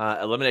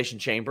Elimination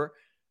Chamber.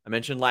 I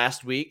mentioned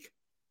last week,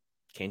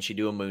 can she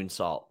do a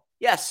moonsault?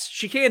 Yes,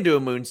 she can do a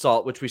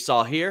moonsault, which we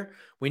saw here.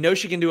 We know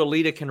she can do a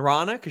Lita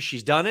Kanrana because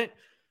she's done it.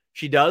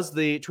 She does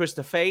the Twist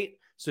of Fate.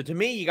 So to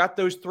me, you got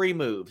those three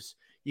moves.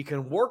 You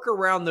can work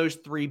around those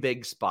three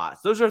big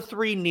spots. Those are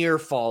three near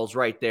falls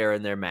right there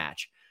in their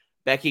match.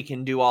 Becky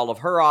can do all of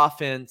her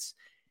offense.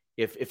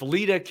 If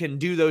Lita can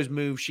do those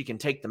moves, she can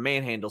take the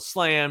manhandle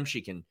slam. She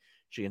can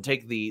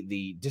take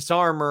the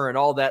disarmor and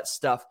all that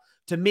stuff.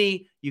 To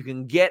me, you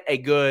can get a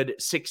good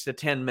 6 to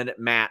 10 minute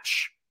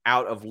match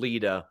out of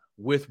Lita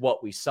with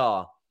what we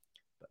saw.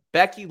 But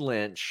Becky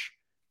Lynch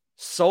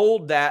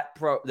sold that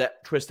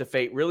Twist of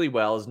Fate really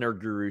well, as Nerd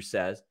Guru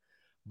says,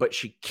 but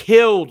she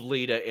killed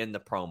Lita in the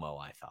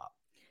promo, I thought.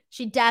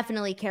 She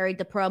definitely carried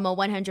the promo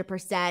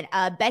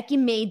 100%. Becky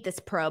made this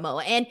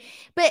promo.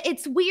 But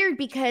it's weird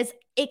because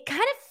it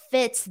kind of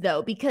fits,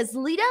 though, because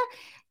Lita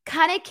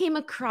kind of came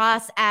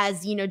across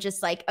as,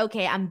 just like,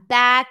 okay, I'm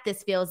back.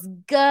 This feels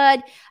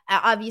good.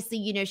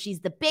 Obviously,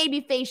 she's the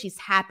baby face. She's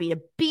happy to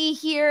be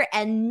here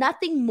and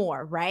nothing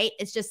more, right?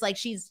 It's just like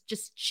she's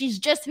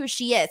just who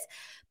she is.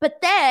 But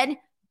then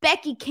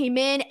Becky came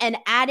in and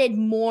added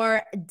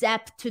more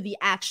depth to the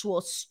actual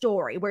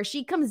story, where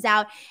she comes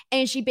out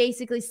and she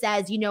basically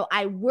says,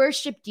 I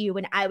worshiped you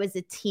when I was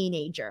a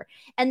teenager.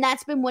 And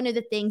that's been one of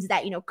the things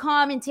that,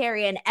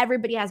 commentary and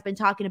everybody has been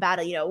talking about,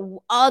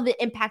 all the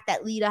impact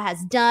that Lita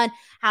has done,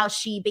 how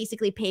she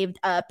basically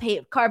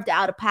carved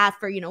out a path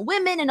for,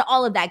 women and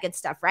all of that good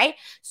stuff, right?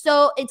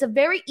 So it's a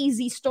very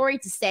easy story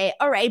to say,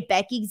 all right,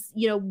 Becky's,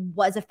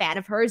 was a fan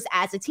of hers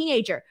as a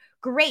teenager.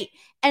 Great.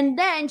 And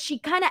then she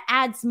kind of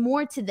adds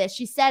more to this.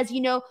 She says,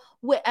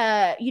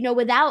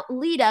 without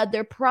Lita,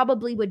 there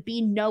probably would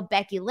be no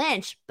Becky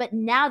Lynch. But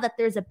now that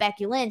there's a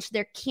Becky Lynch,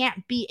 there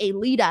can't be a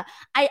Lita.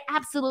 I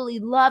absolutely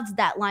loved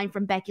that line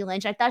from Becky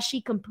Lynch. I thought she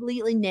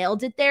completely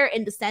nailed it there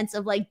in the sense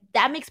of like,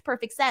 that makes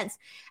perfect sense.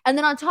 And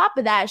then on top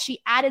of that,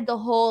 she added the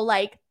whole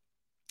like,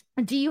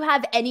 do you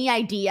have any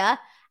idea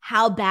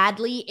how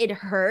badly it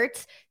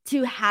hurts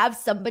to have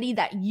somebody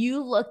that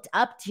you looked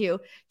up to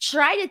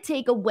try to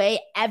take away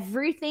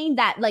everything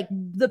that, like,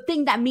 the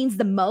thing that means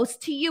the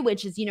most to you,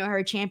 which is,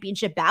 her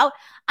championship bout?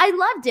 I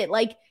loved it.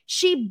 Like,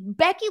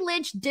 Becky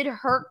Lynch did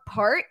her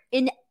part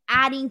in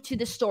adding to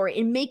the story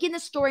and making the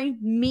story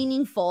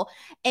meaningful.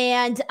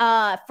 And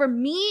for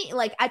me,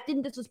 like, I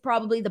think this was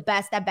probably the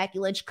best that Becky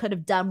Lynch could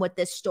have done with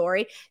this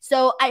story.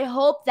 So I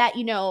hope that,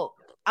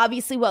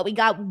 obviously we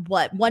got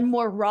one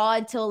more Raw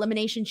until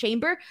Elimination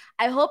Chamber.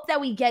 I hope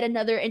that we get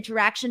another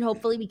interaction.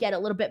 Hopefully we get a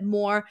little bit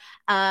more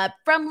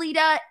from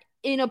Lita,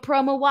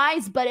 promo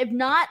wise. But if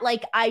not,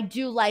 like, I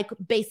do like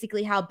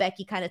basically how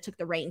Becky kind of took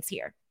the reins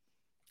here.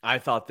 I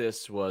thought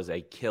this was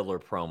a killer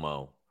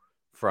promo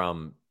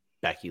from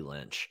Becky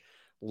Lynch.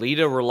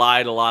 Lita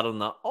relied a lot on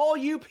the all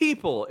you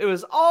people. It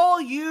was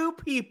all you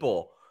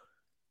people.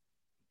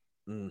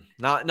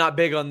 Not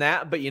big on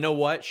that, but you know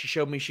what? She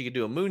showed me she could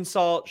do a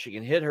moonsault. She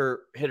can hit her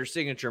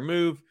signature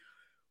move.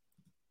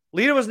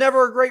 Lita was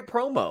never a great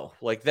promo.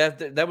 Like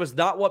that was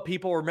not what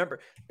people remember.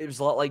 It was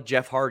a lot like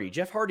Jeff Hardy.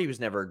 Jeff Hardy was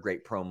never a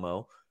great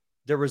promo.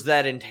 There was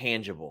that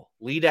intangible.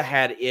 Lita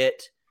had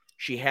it.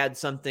 She had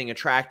something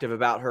attractive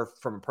about her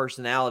from a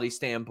personality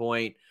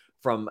standpoint,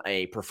 from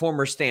a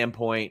performer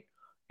standpoint,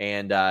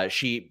 and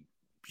she's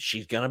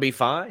gonna be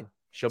fine.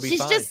 She'll be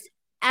fine. She's just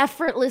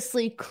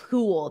effortlessly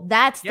cool.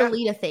 That's the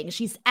Lita thing.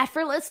 She's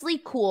effortlessly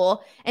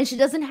cool, and she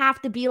doesn't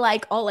have to be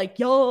like, oh, like,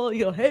 yo,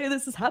 hey,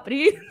 this is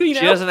happening. She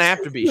doesn't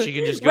have to be. She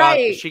can just go out,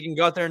 she can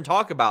go out there and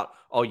talk about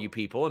all you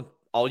people, and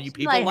all you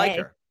people like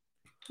her.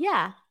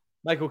 Yeah.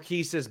 Michael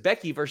Key says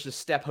Becky versus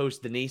Step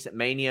host Denise at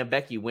Mania.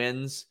 Becky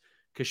wins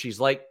because she's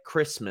like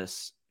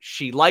Christmas.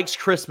 She likes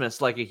Christmas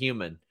like a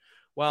human.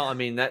 Well, I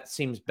mean, that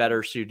seems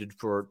better suited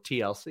for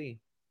TLC.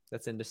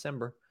 That's in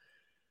December.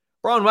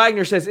 Braun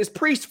Wagner says, is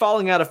Priest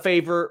falling out of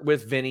favor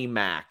with Vinnie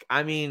Mac?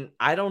 I mean,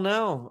 I don't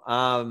know.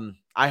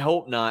 I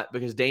hope not,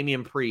 because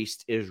Damian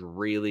Priest is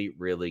really,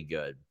 really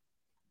good.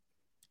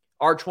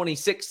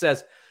 R26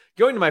 says,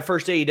 going to my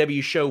first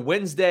AEW show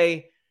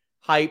Wednesday,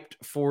 hyped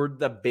for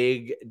the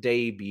big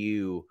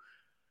debut.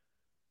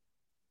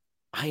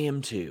 I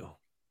am too.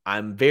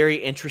 I'm very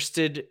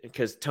interested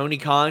because Tony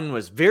Khan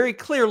was very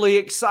clearly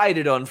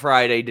excited on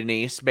Friday,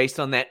 Denise, based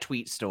on that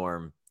tweet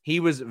storm. He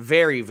was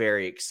very,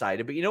 very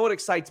excited. But you know what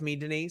excites me,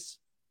 Denise?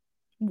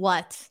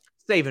 What?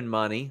 Saving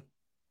money.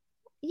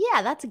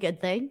 Yeah, that's a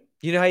good thing.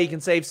 You know how you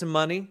can save some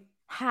money?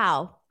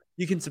 How?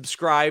 You can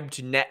subscribe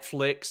to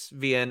Netflix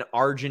via an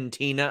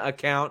Argentina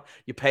account.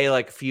 You pay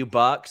like a few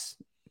bucks.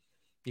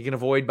 You can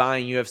avoid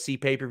buying UFC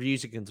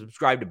pay-per-views. You can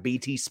subscribe to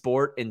BT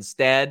Sport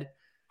instead.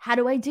 How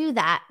do I do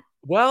that?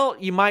 Well,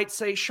 you might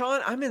say,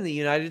 Sean, I'm in the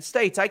United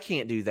States. I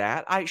can't do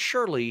that.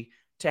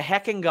 To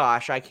heck and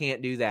gosh, I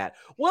can't do that.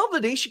 Well,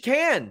 Denise, you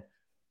can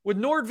with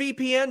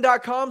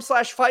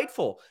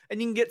NordVPN.com/Fightful.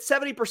 And you can get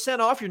 70%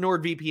 off your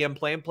NordVPN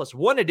plan plus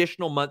one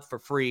additional month for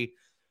free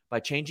by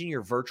changing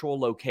your virtual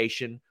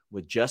location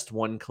with just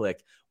one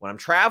click. When I'm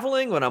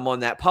traveling, when I'm on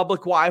that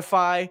public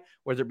Wi-Fi,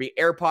 whether it be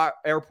airport,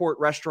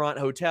 restaurant,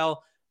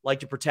 hotel,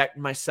 like to protect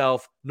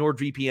myself,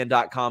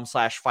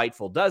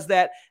 NordVPN.com/Fightful does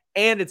that.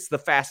 And it's the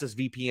fastest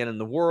VPN in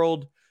the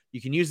world. You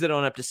can use it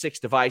on up to 6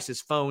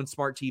 devices, phone,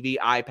 smart TV,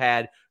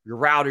 iPad, your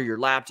router, your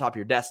laptop,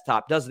 your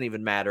desktop, doesn't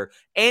even matter.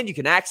 And you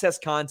can access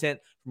content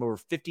from over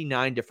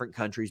 59 different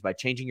countries by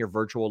changing your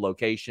virtual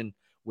location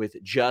with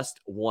just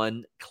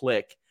one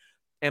click.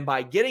 And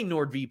by getting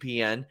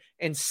NordVPN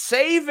and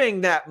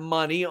saving that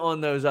money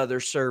on those other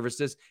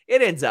services,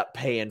 it ends up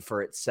paying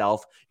for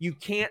itself. You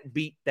can't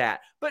beat that.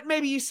 But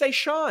maybe you say,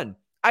 Sean,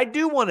 I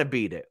do want to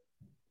beat it.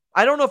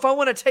 I don't know if I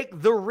want to take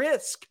the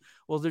risk.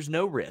 Well, there's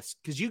no risk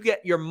because you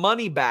get your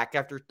money back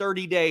after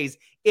 30 days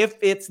if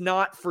it's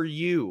not for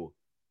you.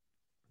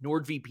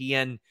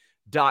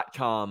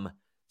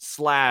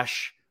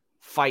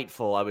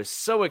 NordVPN.com/Fightful. I was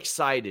so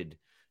excited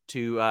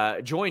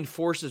to join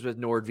forces with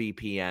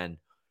NordVPN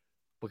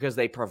because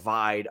they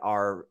provide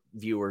our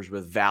viewers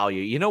with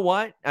value. You know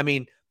what? I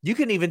mean, you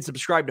can even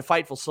subscribe to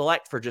Fightful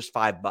Select for just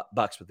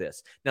 $5 with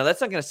this. Now, that's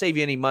not going to save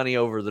you any money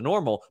over the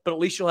normal, but at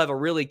least you'll have a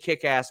really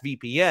kick-ass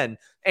VPN,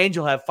 and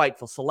you'll have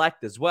Fightful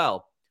Select as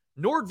well.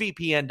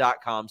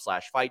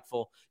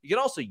 NordVPN.com/Fightful. You can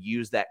also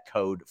use that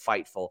code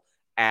Fightful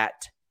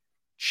at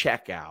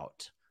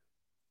checkout.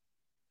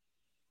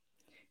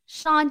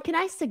 Sean, can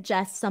I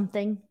suggest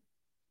something?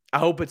 I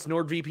hope it's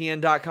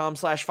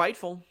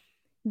NordVPN.com/Fightful.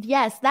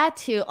 Yes, that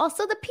too.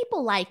 Also, the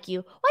people like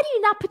you. Why do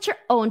you not put your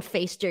own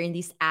face during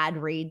these ad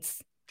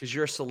reads? Because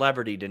you're a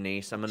celebrity,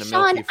 Denise. I'm going to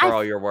Sean, milk you for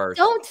all you're worth.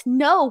 Don't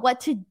know what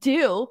to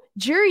do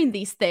during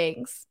these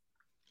things.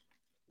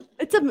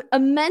 It's an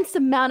immense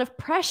amount of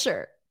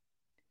pressure.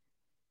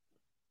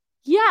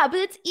 Yeah, but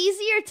it's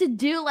easier to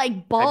do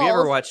like balls. Have you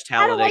ever watched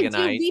Talladega How do I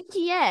Nights? do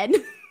VPN?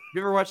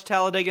 You ever watched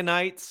Talladega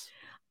Nights?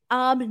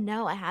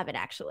 No, I haven't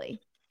actually.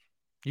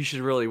 You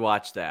should really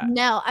watch that.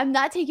 No, I'm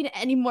not taking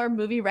any more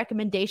movie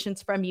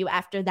recommendations from you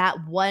after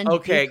that one.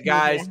 Okay,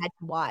 guys. I had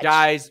to watch.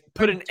 Guys,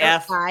 put an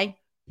F. Pie.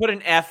 Put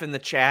an F in the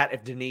chat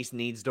if Denise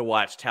needs to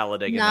watch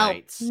Talladega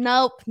Nights.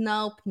 Nope.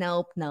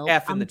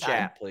 F in the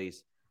chat,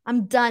 please.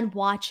 I'm done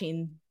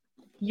watching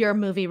your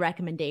movie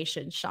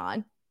recommendations,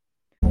 Sean.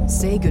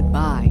 Say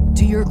goodbye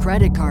to your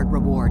credit card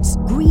rewards.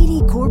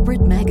 Greedy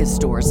corporate mega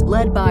stores,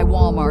 led by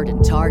Walmart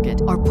and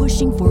Target, are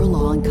pushing for a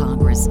law in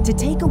Congress to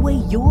take away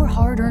your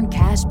hard-earned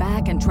cash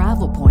back and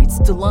travel points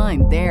to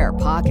line their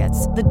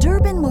pockets. The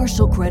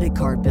Durbin-Marshall credit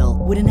card bill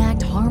would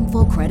enact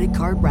harmful credit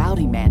card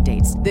routing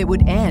mandates that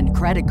would end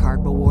credit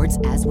card rewards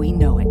as we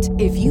know it.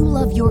 If you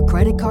love your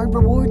credit card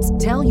rewards,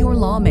 tell your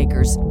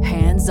lawmakers,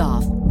 hands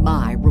off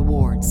my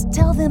rewards.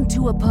 Tell them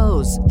to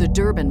oppose the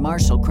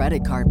Durbin-Marshall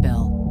credit card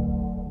bill.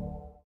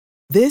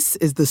 This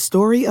is the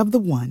story of the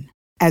one.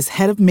 As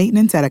head of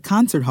maintenance at a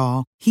concert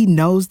hall, he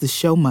knows the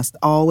show must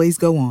always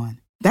go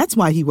on. That's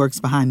why he works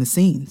behind the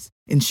scenes,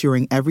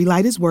 ensuring every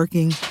light is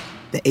working,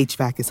 the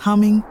HVAC is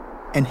humming,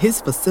 and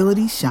his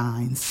facility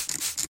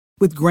shines.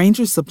 With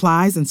Grainger's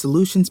supplies and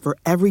solutions for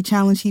every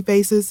challenge he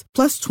faces,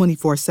 plus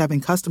 24/7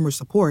 customer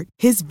support,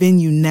 his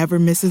venue never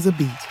misses a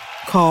beat.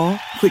 Call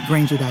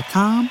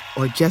quickgrainger.com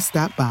or just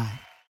stop by.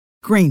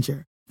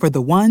 Grainger, for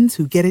the ones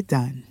who get it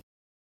done.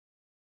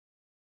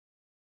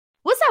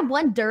 What's that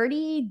one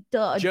dirty?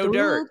 Joe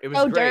Dirt. It was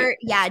Joe great. Dirt.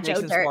 Yeah, Snakes Joe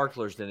and Dirt.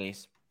 Sparklers,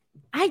 Denise.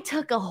 I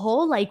took a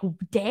whole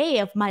day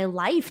of my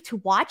life to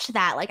watch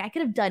that. I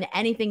could have done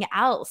anything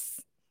else.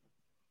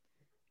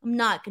 I'm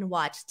not gonna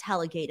watch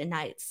Talladega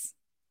Nights.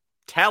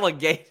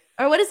 Talladega.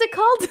 Or what is it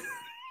called?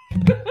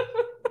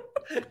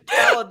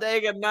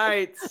 Talladega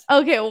Nights.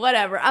 Okay,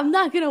 whatever. I'm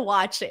not gonna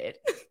watch it.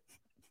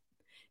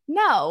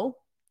 No.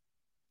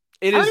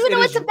 I don't even know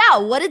what it's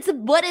about. What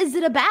is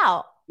it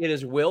about? It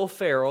is Will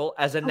Ferrell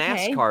as a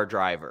NASCAR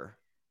driver.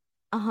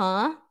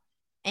 Uh-huh.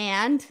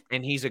 And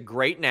he's a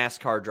great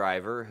NASCAR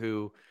driver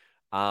who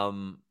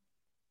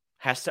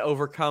has to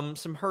overcome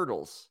some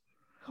hurdles.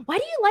 Why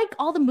do you like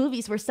all the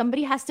movies where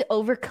somebody has to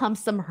overcome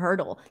some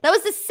hurdle? That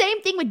was the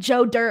same thing with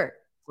Joe Dirt.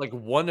 Like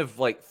one of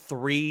like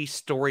 3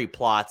 story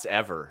plots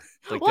ever.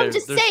 Like Well, I'm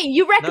just saying,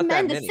 you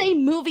recommend the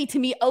same movie to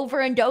me over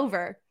and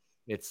over.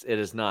 It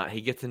is not.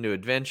 He gets into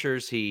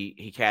adventures.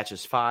 He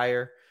catches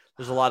fire.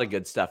 There's a lot of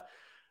good stuff.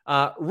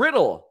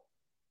 Riddle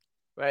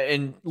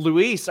and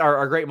Luis,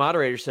 our great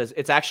moderator, says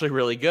it's actually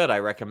really good. I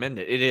recommend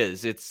it. It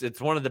is.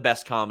 It's one of the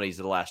best comedies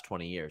of the last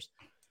 20 years.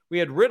 We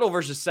had Riddle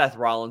versus Seth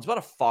Rollins. What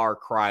a far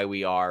cry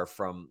we are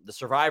from the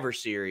Survivor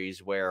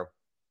Series, where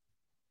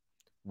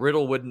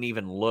Riddle wouldn't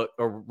even look,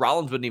 or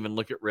Rollins wouldn't even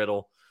look at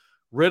Riddle.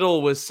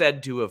 Riddle was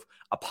said to have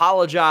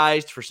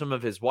apologized for some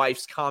of his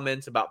wife's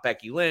comments about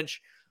Becky Lynch.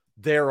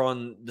 They're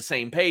on the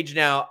same page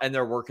now, and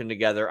they're working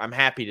together. I'm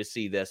happy to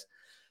see this.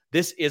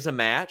 This is a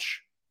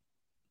match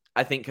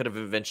I think could have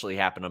eventually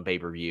happened on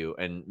pay-per-view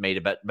and made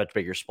a much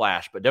bigger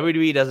splash. But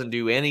WWE doesn't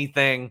do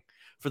anything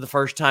for the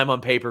first time on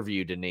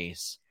pay-per-view,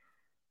 Denise.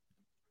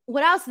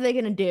 What else are they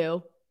going to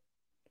do?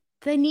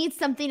 They need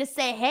something to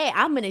say, hey,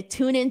 I'm going to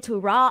tune into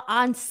Raw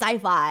on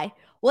Sci-Fi.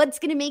 What's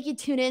going to make you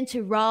tune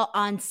into Raw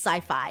on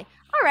Sci-Fi?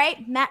 All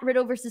right, Matt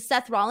Riddle versus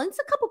Seth Rollins.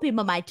 A couple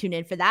people might tune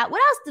in for that.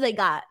 What else do they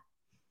got?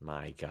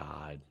 My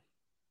God.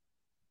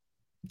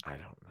 I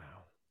don't know.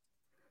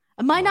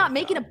 Am I not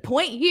making a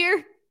point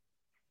here?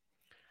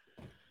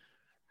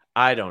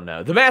 I don't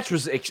know. The match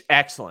was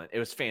excellent. It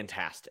was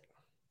fantastic.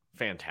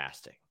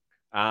 Fantastic.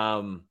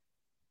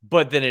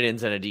 But then it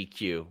ends in a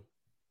DQ.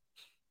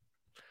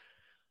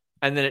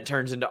 And then it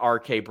turns into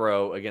RK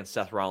Bro against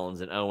Seth Rollins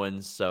and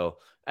Owens. So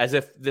as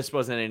if this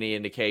wasn't any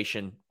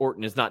indication,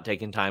 Orton is not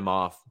taking time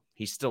off.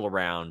 He's still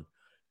around.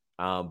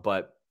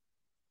 But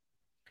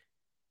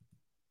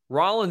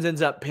Rollins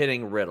ends up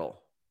pinning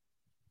Riddle.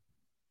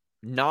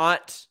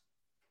 Not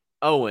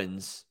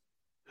Owens,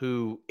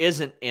 who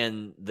isn't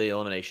in the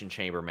Elimination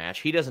Chamber match.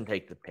 He doesn't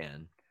take the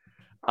pin.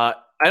 I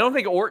don't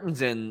think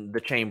Orton's in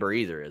the chamber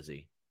either, is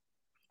he?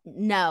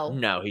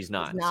 No, he's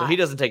not. So he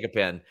doesn't take a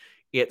pin.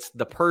 It's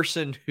the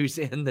person who's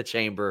in the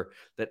chamber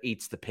that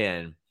eats the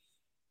pin.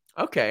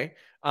 Okay.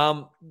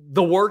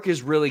 The work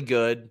is really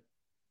good.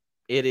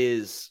 It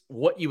is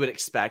what you would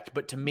expect.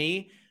 But to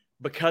me,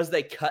 because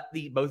they cut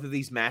both of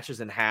these matches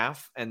in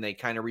half and they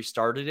kind of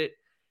restarted it,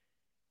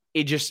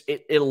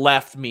 it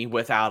left me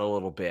without a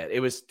little bit.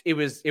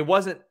 It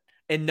wasn't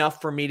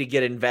enough for me to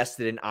get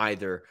invested in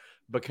either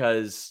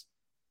because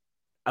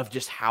of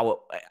just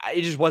how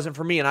it just wasn't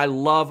for me. And I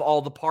love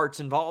all the parts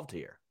involved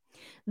here.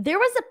 There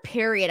was a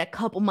period a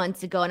couple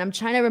months ago, and I'm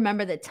trying to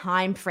remember the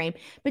time frame,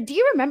 but do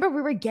you remember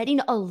we were getting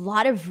a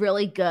lot of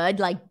really good,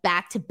 like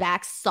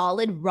back-to-back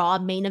solid Raw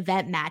main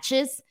event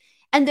matches?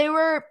 And there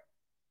were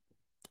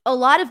a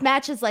lot of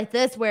matches like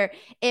this where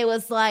it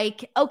was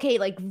like, okay,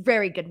 like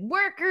very good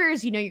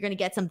workers, you're going to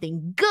get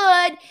something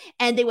good,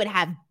 and they would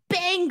have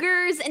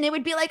bangers, and it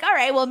would be like, all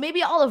right, well,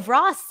 maybe all of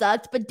Raw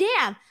sucked, but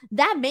damn,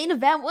 that main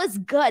event was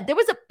good. There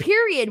was a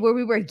period where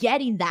we were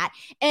getting that.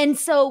 And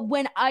so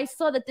when I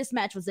saw that this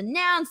match was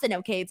announced and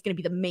okay, it's going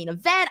to be the main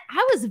event,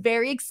 I was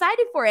very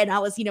excited for it. And I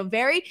was,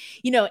 very,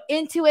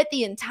 into it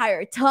the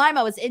entire time.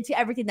 I was into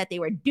everything that they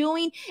were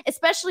doing,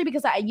 especially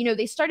because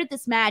they started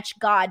this match,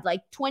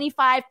 like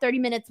 25, 30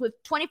 minutes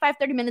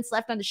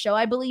left on the show,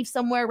 I believe,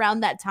 somewhere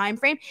around that time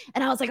frame.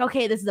 And I was like,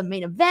 okay, this is the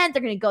main event.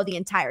 They're going to go the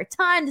entire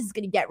time. This is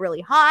going to get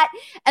really hot.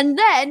 And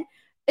then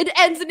it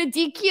ends in a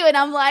DQ, and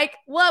I'm like,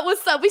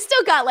 what's up? We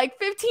still got like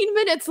 15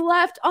 minutes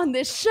left on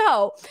this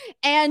show.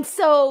 And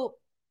so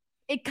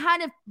it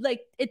kind of like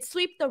it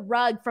swept the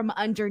rug from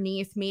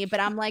underneath me, but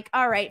I'm like,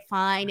 all right,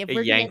 fine. If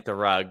we're yanked the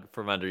rug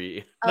from under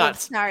you.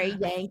 Sorry,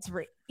 yanked.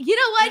 You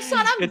know what,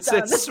 Sean?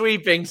 It's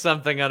sweeping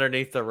something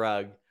underneath the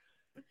rug.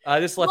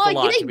 This left a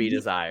lot to be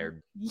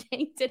desired.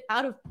 Yanked it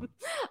out of.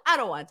 I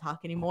don't want to talk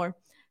anymore.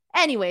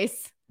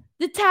 Anyways,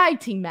 the tag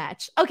team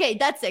match. Okay,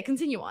 that's it.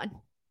 Continue on.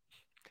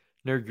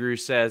 Nerd Guru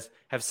says,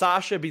 have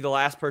Sasha be the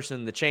last person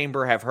in the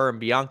chamber, have her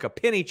and Bianca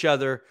pin each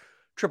other,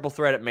 triple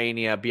threat at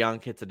Mania,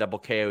 Bianca hits a double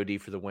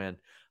KOD for the win.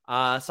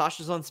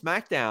 Sasha's on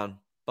SmackDown,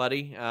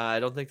 buddy. I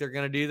don't think they're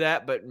going to do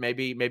that, but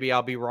maybe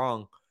I'll be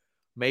wrong.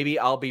 Maybe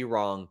I'll be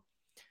wrong.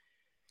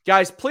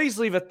 Guys, please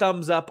leave a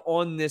thumbs up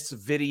on this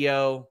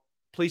video.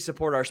 Please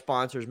support our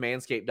sponsors,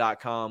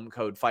 manscaped.com,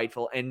 code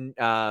FIGHTFUL, and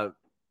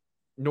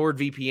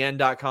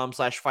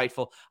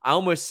nordvpn.com/FIGHTFUL. I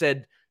almost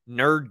said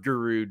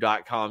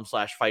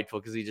nerdguru.com/FIGHTFUL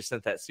because he just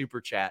sent that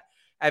super chat.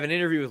 I have an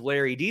interview with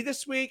Larry D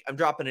this week. I'm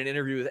dropping an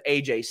interview with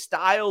AJ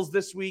Styles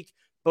this week.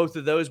 Both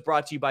of those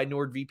brought to you by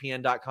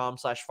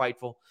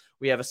nordvpn.com/FIGHTFUL.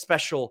 We have a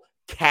special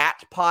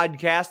cat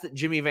podcast that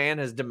Jimmy Van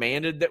has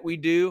demanded that we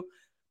do.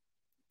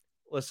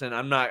 Listen,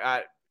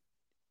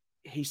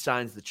 he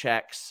signs the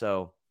checks,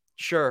 so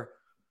sure.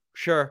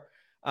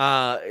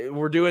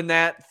 We're doing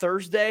that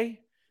Thursday.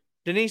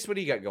 Denise, what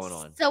do you got going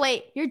on? So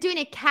wait, you're doing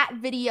a cat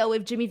video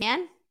with Jimmy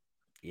Van?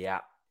 Yeah.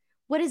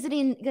 What is it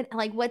in,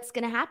 like, what's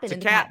going to happen? It's a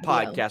cat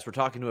podcast. We're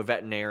talking to a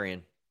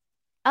veterinarian.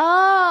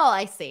 Oh,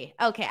 I see.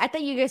 Okay. I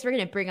thought you guys were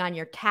going to bring on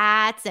your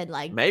cats and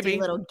like maybe do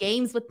little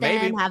games with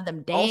them, have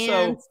them dance.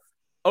 Also,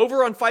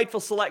 Over on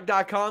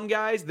FightfulSelect.com,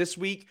 guys, this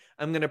week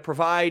I'm going to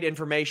provide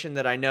information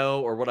that I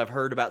know or what I've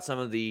heard about some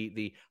of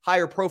the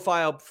higher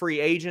profile free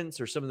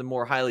agents or some of the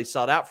more highly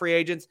sought out free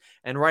agents.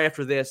 And right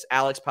after this,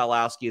 Alex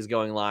Pawlowski is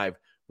going live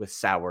with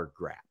Sour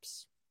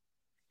Graps.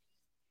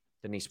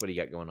 Denise, what do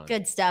you got going on?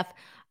 Good stuff.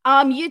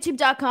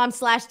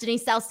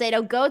 YouTube.com/Denise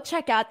Salcedo. Go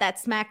check out that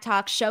Smack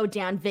Talk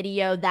Showdown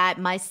video that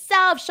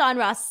myself, Sean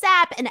Ross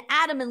Sapp, and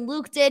Adam and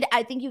Luke did.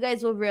 I think you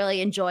guys will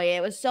really enjoy it.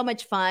 It was so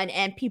much fun,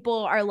 and people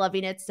are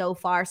loving it so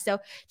far. So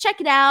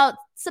check it out.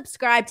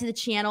 Subscribe to the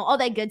channel, all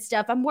that good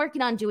stuff. I'm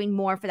working on doing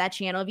more for that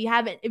channel.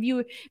 If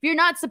you're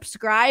not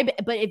subscribed,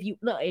 but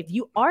if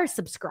you are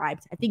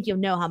subscribed, I think you'll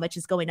know how much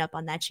is going up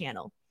on that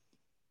channel.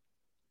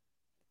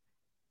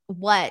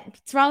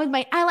 What's wrong with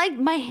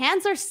my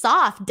hands are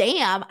soft.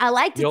 Damn. I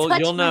like to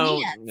touch my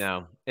hands.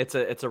 No, it's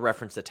a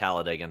reference to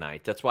Talladega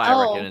Night. That's why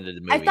I recommended the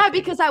movie. I thought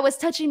because I was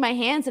touching my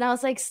hands and I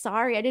was like,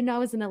 sorry, I didn't know I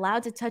wasn't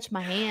allowed to touch my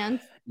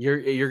hands.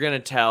 You're going to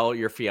tell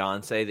your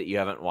fiance that you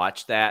haven't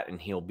watched that and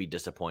he'll be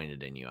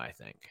disappointed in you, I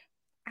think.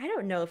 I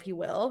don't know if he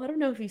will. I don't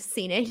know if he's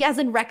seen it. He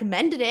hasn't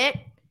recommended it.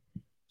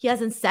 He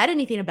hasn't said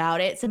anything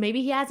about it, so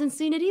maybe he hasn't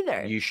seen it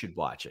either. You should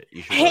watch it.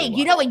 Hey,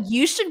 you know what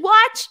you should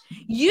watch?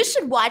 You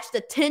should watch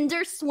The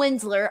Tinder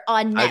Swindler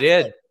on Netflix. I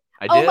did.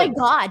 Oh my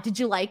God. Did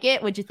you like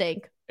it? What'd you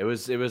think? It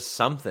was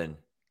something.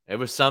 It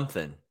was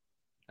something.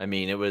 I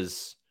mean, it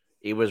was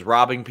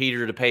robbing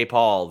Peter to pay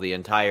Paul the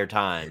entire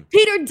time.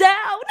 Peter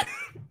down.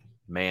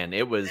 Man,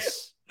 it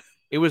was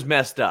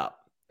messed up.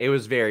 It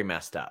was very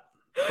messed up.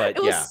 But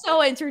it was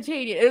so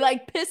entertaining. It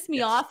like pissed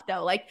me off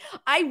though. Like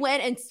I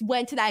went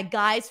to that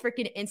guy's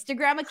freaking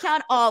Instagram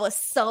account. Oh, I was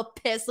so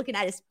pissed looking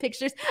at his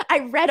pictures.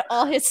 I read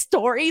all his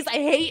stories. I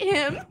hate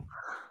him.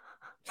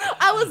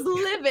 I was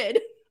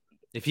livid.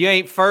 If you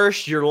ain't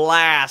first, you're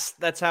last.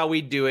 That's how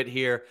we do it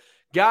here.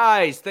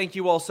 Guys, thank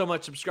you all so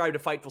much. Subscribe to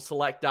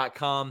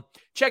FightfulSelect.com.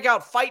 Check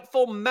out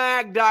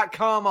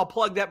FightfulMag.com. I'll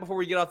plug that before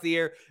we get off the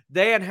air.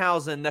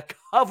 Danhausen, the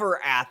cover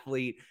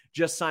athlete,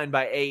 just signed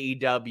by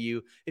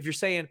AEW. If you're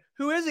saying,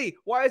 who is he?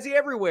 Why is he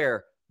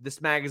everywhere?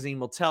 This magazine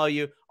will tell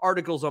you.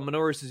 Articles on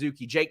Minoru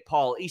Suzuki, Jake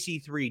Paul,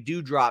 EC3,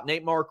 Doudrop,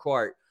 Nate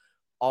Marquardt,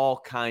 all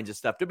kinds of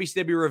stuff.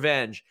 WCW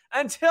Revenge.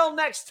 Until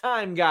next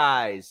time,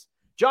 guys.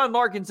 John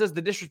Larkin says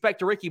the disrespect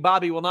to Ricky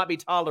Bobby will not be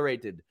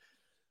tolerated.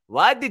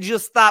 Why did you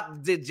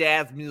stop the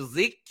jazz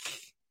music?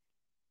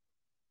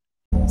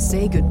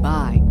 Say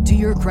goodbye to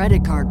your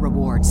credit card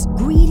rewards.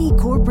 Greedy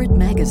corporate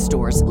mega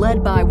stores,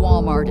 led by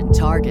Walmart and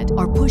Target,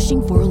 are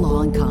pushing for a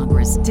law in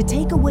Congress to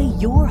take away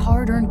your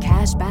hard-earned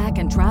cash back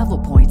and travel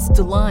points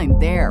to line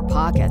their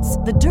pockets.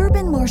 The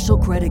Durbin-Marshall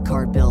credit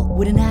card bill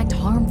would enact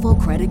harmful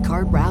credit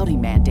card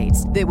routing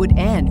mandates that would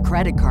end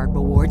credit card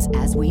rewards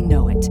as we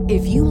know it.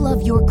 If you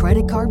love your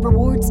credit card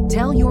rewards,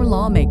 tell your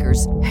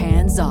lawmakers,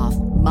 hands off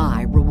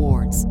my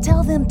rewards.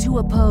 Tell them to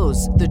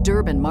oppose the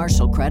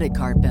Durbin-Marshall credit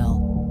card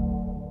bill.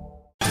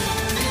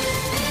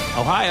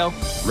 Ohio,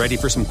 ready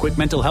for some quick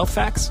mental health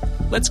facts?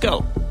 Let's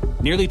go.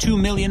 Nearly 2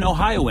 million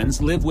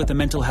Ohioans live with a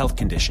mental health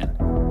condition.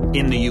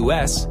 In the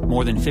U.S.,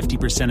 more than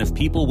 50% of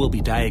people will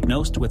be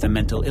diagnosed with a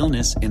mental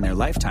illness in their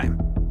lifetime.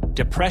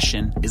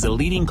 Depression is a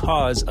leading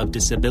cause of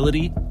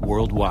disability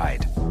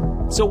worldwide.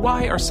 So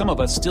why are some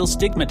of us still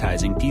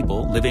stigmatizing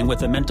people living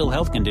with a mental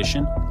health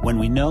condition when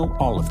we know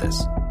all of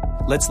this?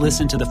 Let's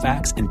listen to the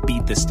facts and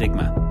beat the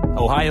stigma.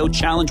 Ohio,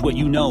 challenge what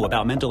you know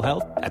about mental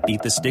health at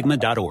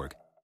beatthestigma.org.